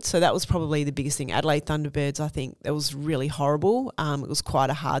forward. So that was probably the biggest thing. Adelaide Thunderbirds, I think that was really horrible. It was quite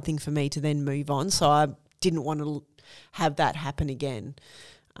a hard thing for me to then move on. So I didn't want to have that happen again.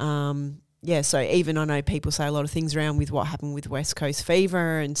 Yeah, so even I know people say a lot of things around with what happened with West Coast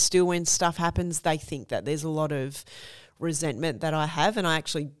Fever, and still when stuff happens, they think that there's a lot of resentment that I have, and I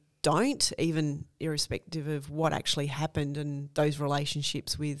actually don't, even irrespective of what actually happened and those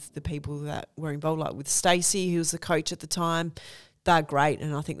relationships with the people that were involved, like with Stacey, who was the coach at the time. They're great,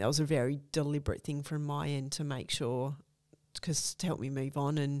 and I think that was a very deliberate thing from my end to make sure, because to help me move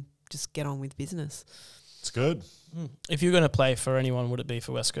on and just get on with business. It's good. If you're going to play for anyone, would it be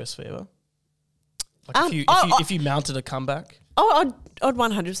for West Coast Fever? Like if you mounted a comeback? Oh, I'd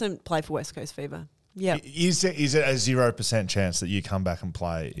 100% play for West Coast Fever. Yeah. Is it a 0% chance that you come back and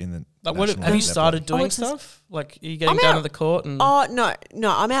play in the national have you netball? started doing stuff? Like, are you getting down to the court? And no,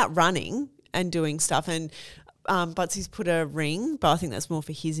 I'm out running and doing stuff, and Butsy's put a ring, but I think that's more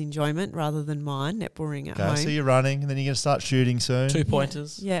for his enjoyment rather than mine, netball ring at home. So you're running, and then you're going to start shooting soon.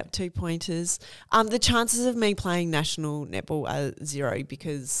 2-pointers. Yeah, 2-pointers. The chances of me playing national netball are 0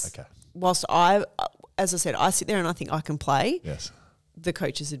 because whilst as I said, I sit there and I think I can play. Yes. The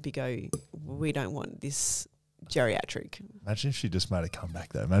coaches would we don't want this geriatric. Imagine if she just made a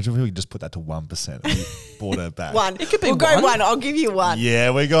comeback though. Imagine if we could just put that to 1% and we brought her back. 1. It could be we'll go 1. I'll give you 1.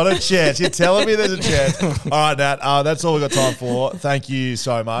 Yeah, we got a chance. You're telling me there's a chance. All right, Nat, that's all we've got time for. Thank you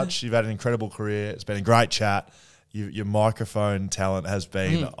so much. You've had an incredible career. It's been a great chat. Your microphone talent has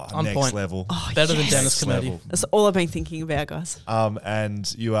been next point. level. Oh, better than Dennis Cometti. That's all I've been thinking about, guys.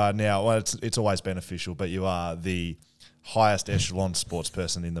 And you are now, well, it's always been official, but you are the highest echelon sports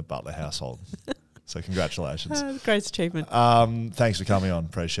person in the Butler household. So congratulations. Great achievement. Thanks for coming on.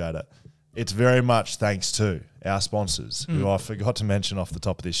 Appreciate it. It's very much thanks to our sponsors, who I forgot to mention off the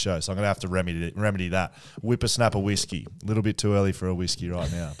top of this show. So I'm going to have to remedy that. Whippersnapper Whiskey. A little bit too early for a whiskey right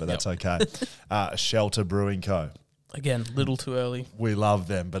now, but that's okay. Shelter Brewing Co. Again, little too early. We love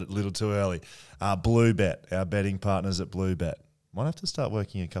them, but a little too early. Blue Bet, our betting partners at Blue Bet. Might have to start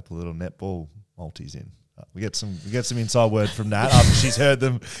working a couple of little netball multis in. We get some inside word from Nat after she's heard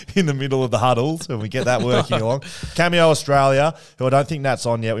them in the middle of the huddles, and we get that working along. Cameo Australia, who I don't think Nat's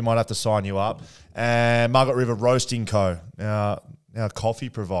on yet. We might have to sign you up. And Margaret River Roasting Co. Our coffee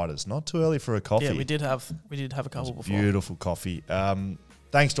providers. Not too early for a coffee. Yeah, we did have a couple before. Beautiful coffee.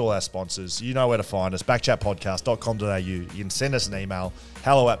 Thanks to all our sponsors. You know where to find us. backchatpodcast.com.au. You can send us an email,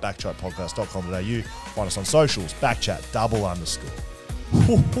 hello@backchatpodcast.com.au. Find us on socials, backchat _.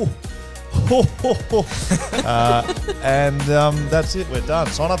 And that's it. We're done.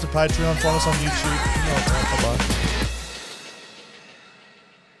 Sign up to Patreon. Find us on YouTube. Bye-bye.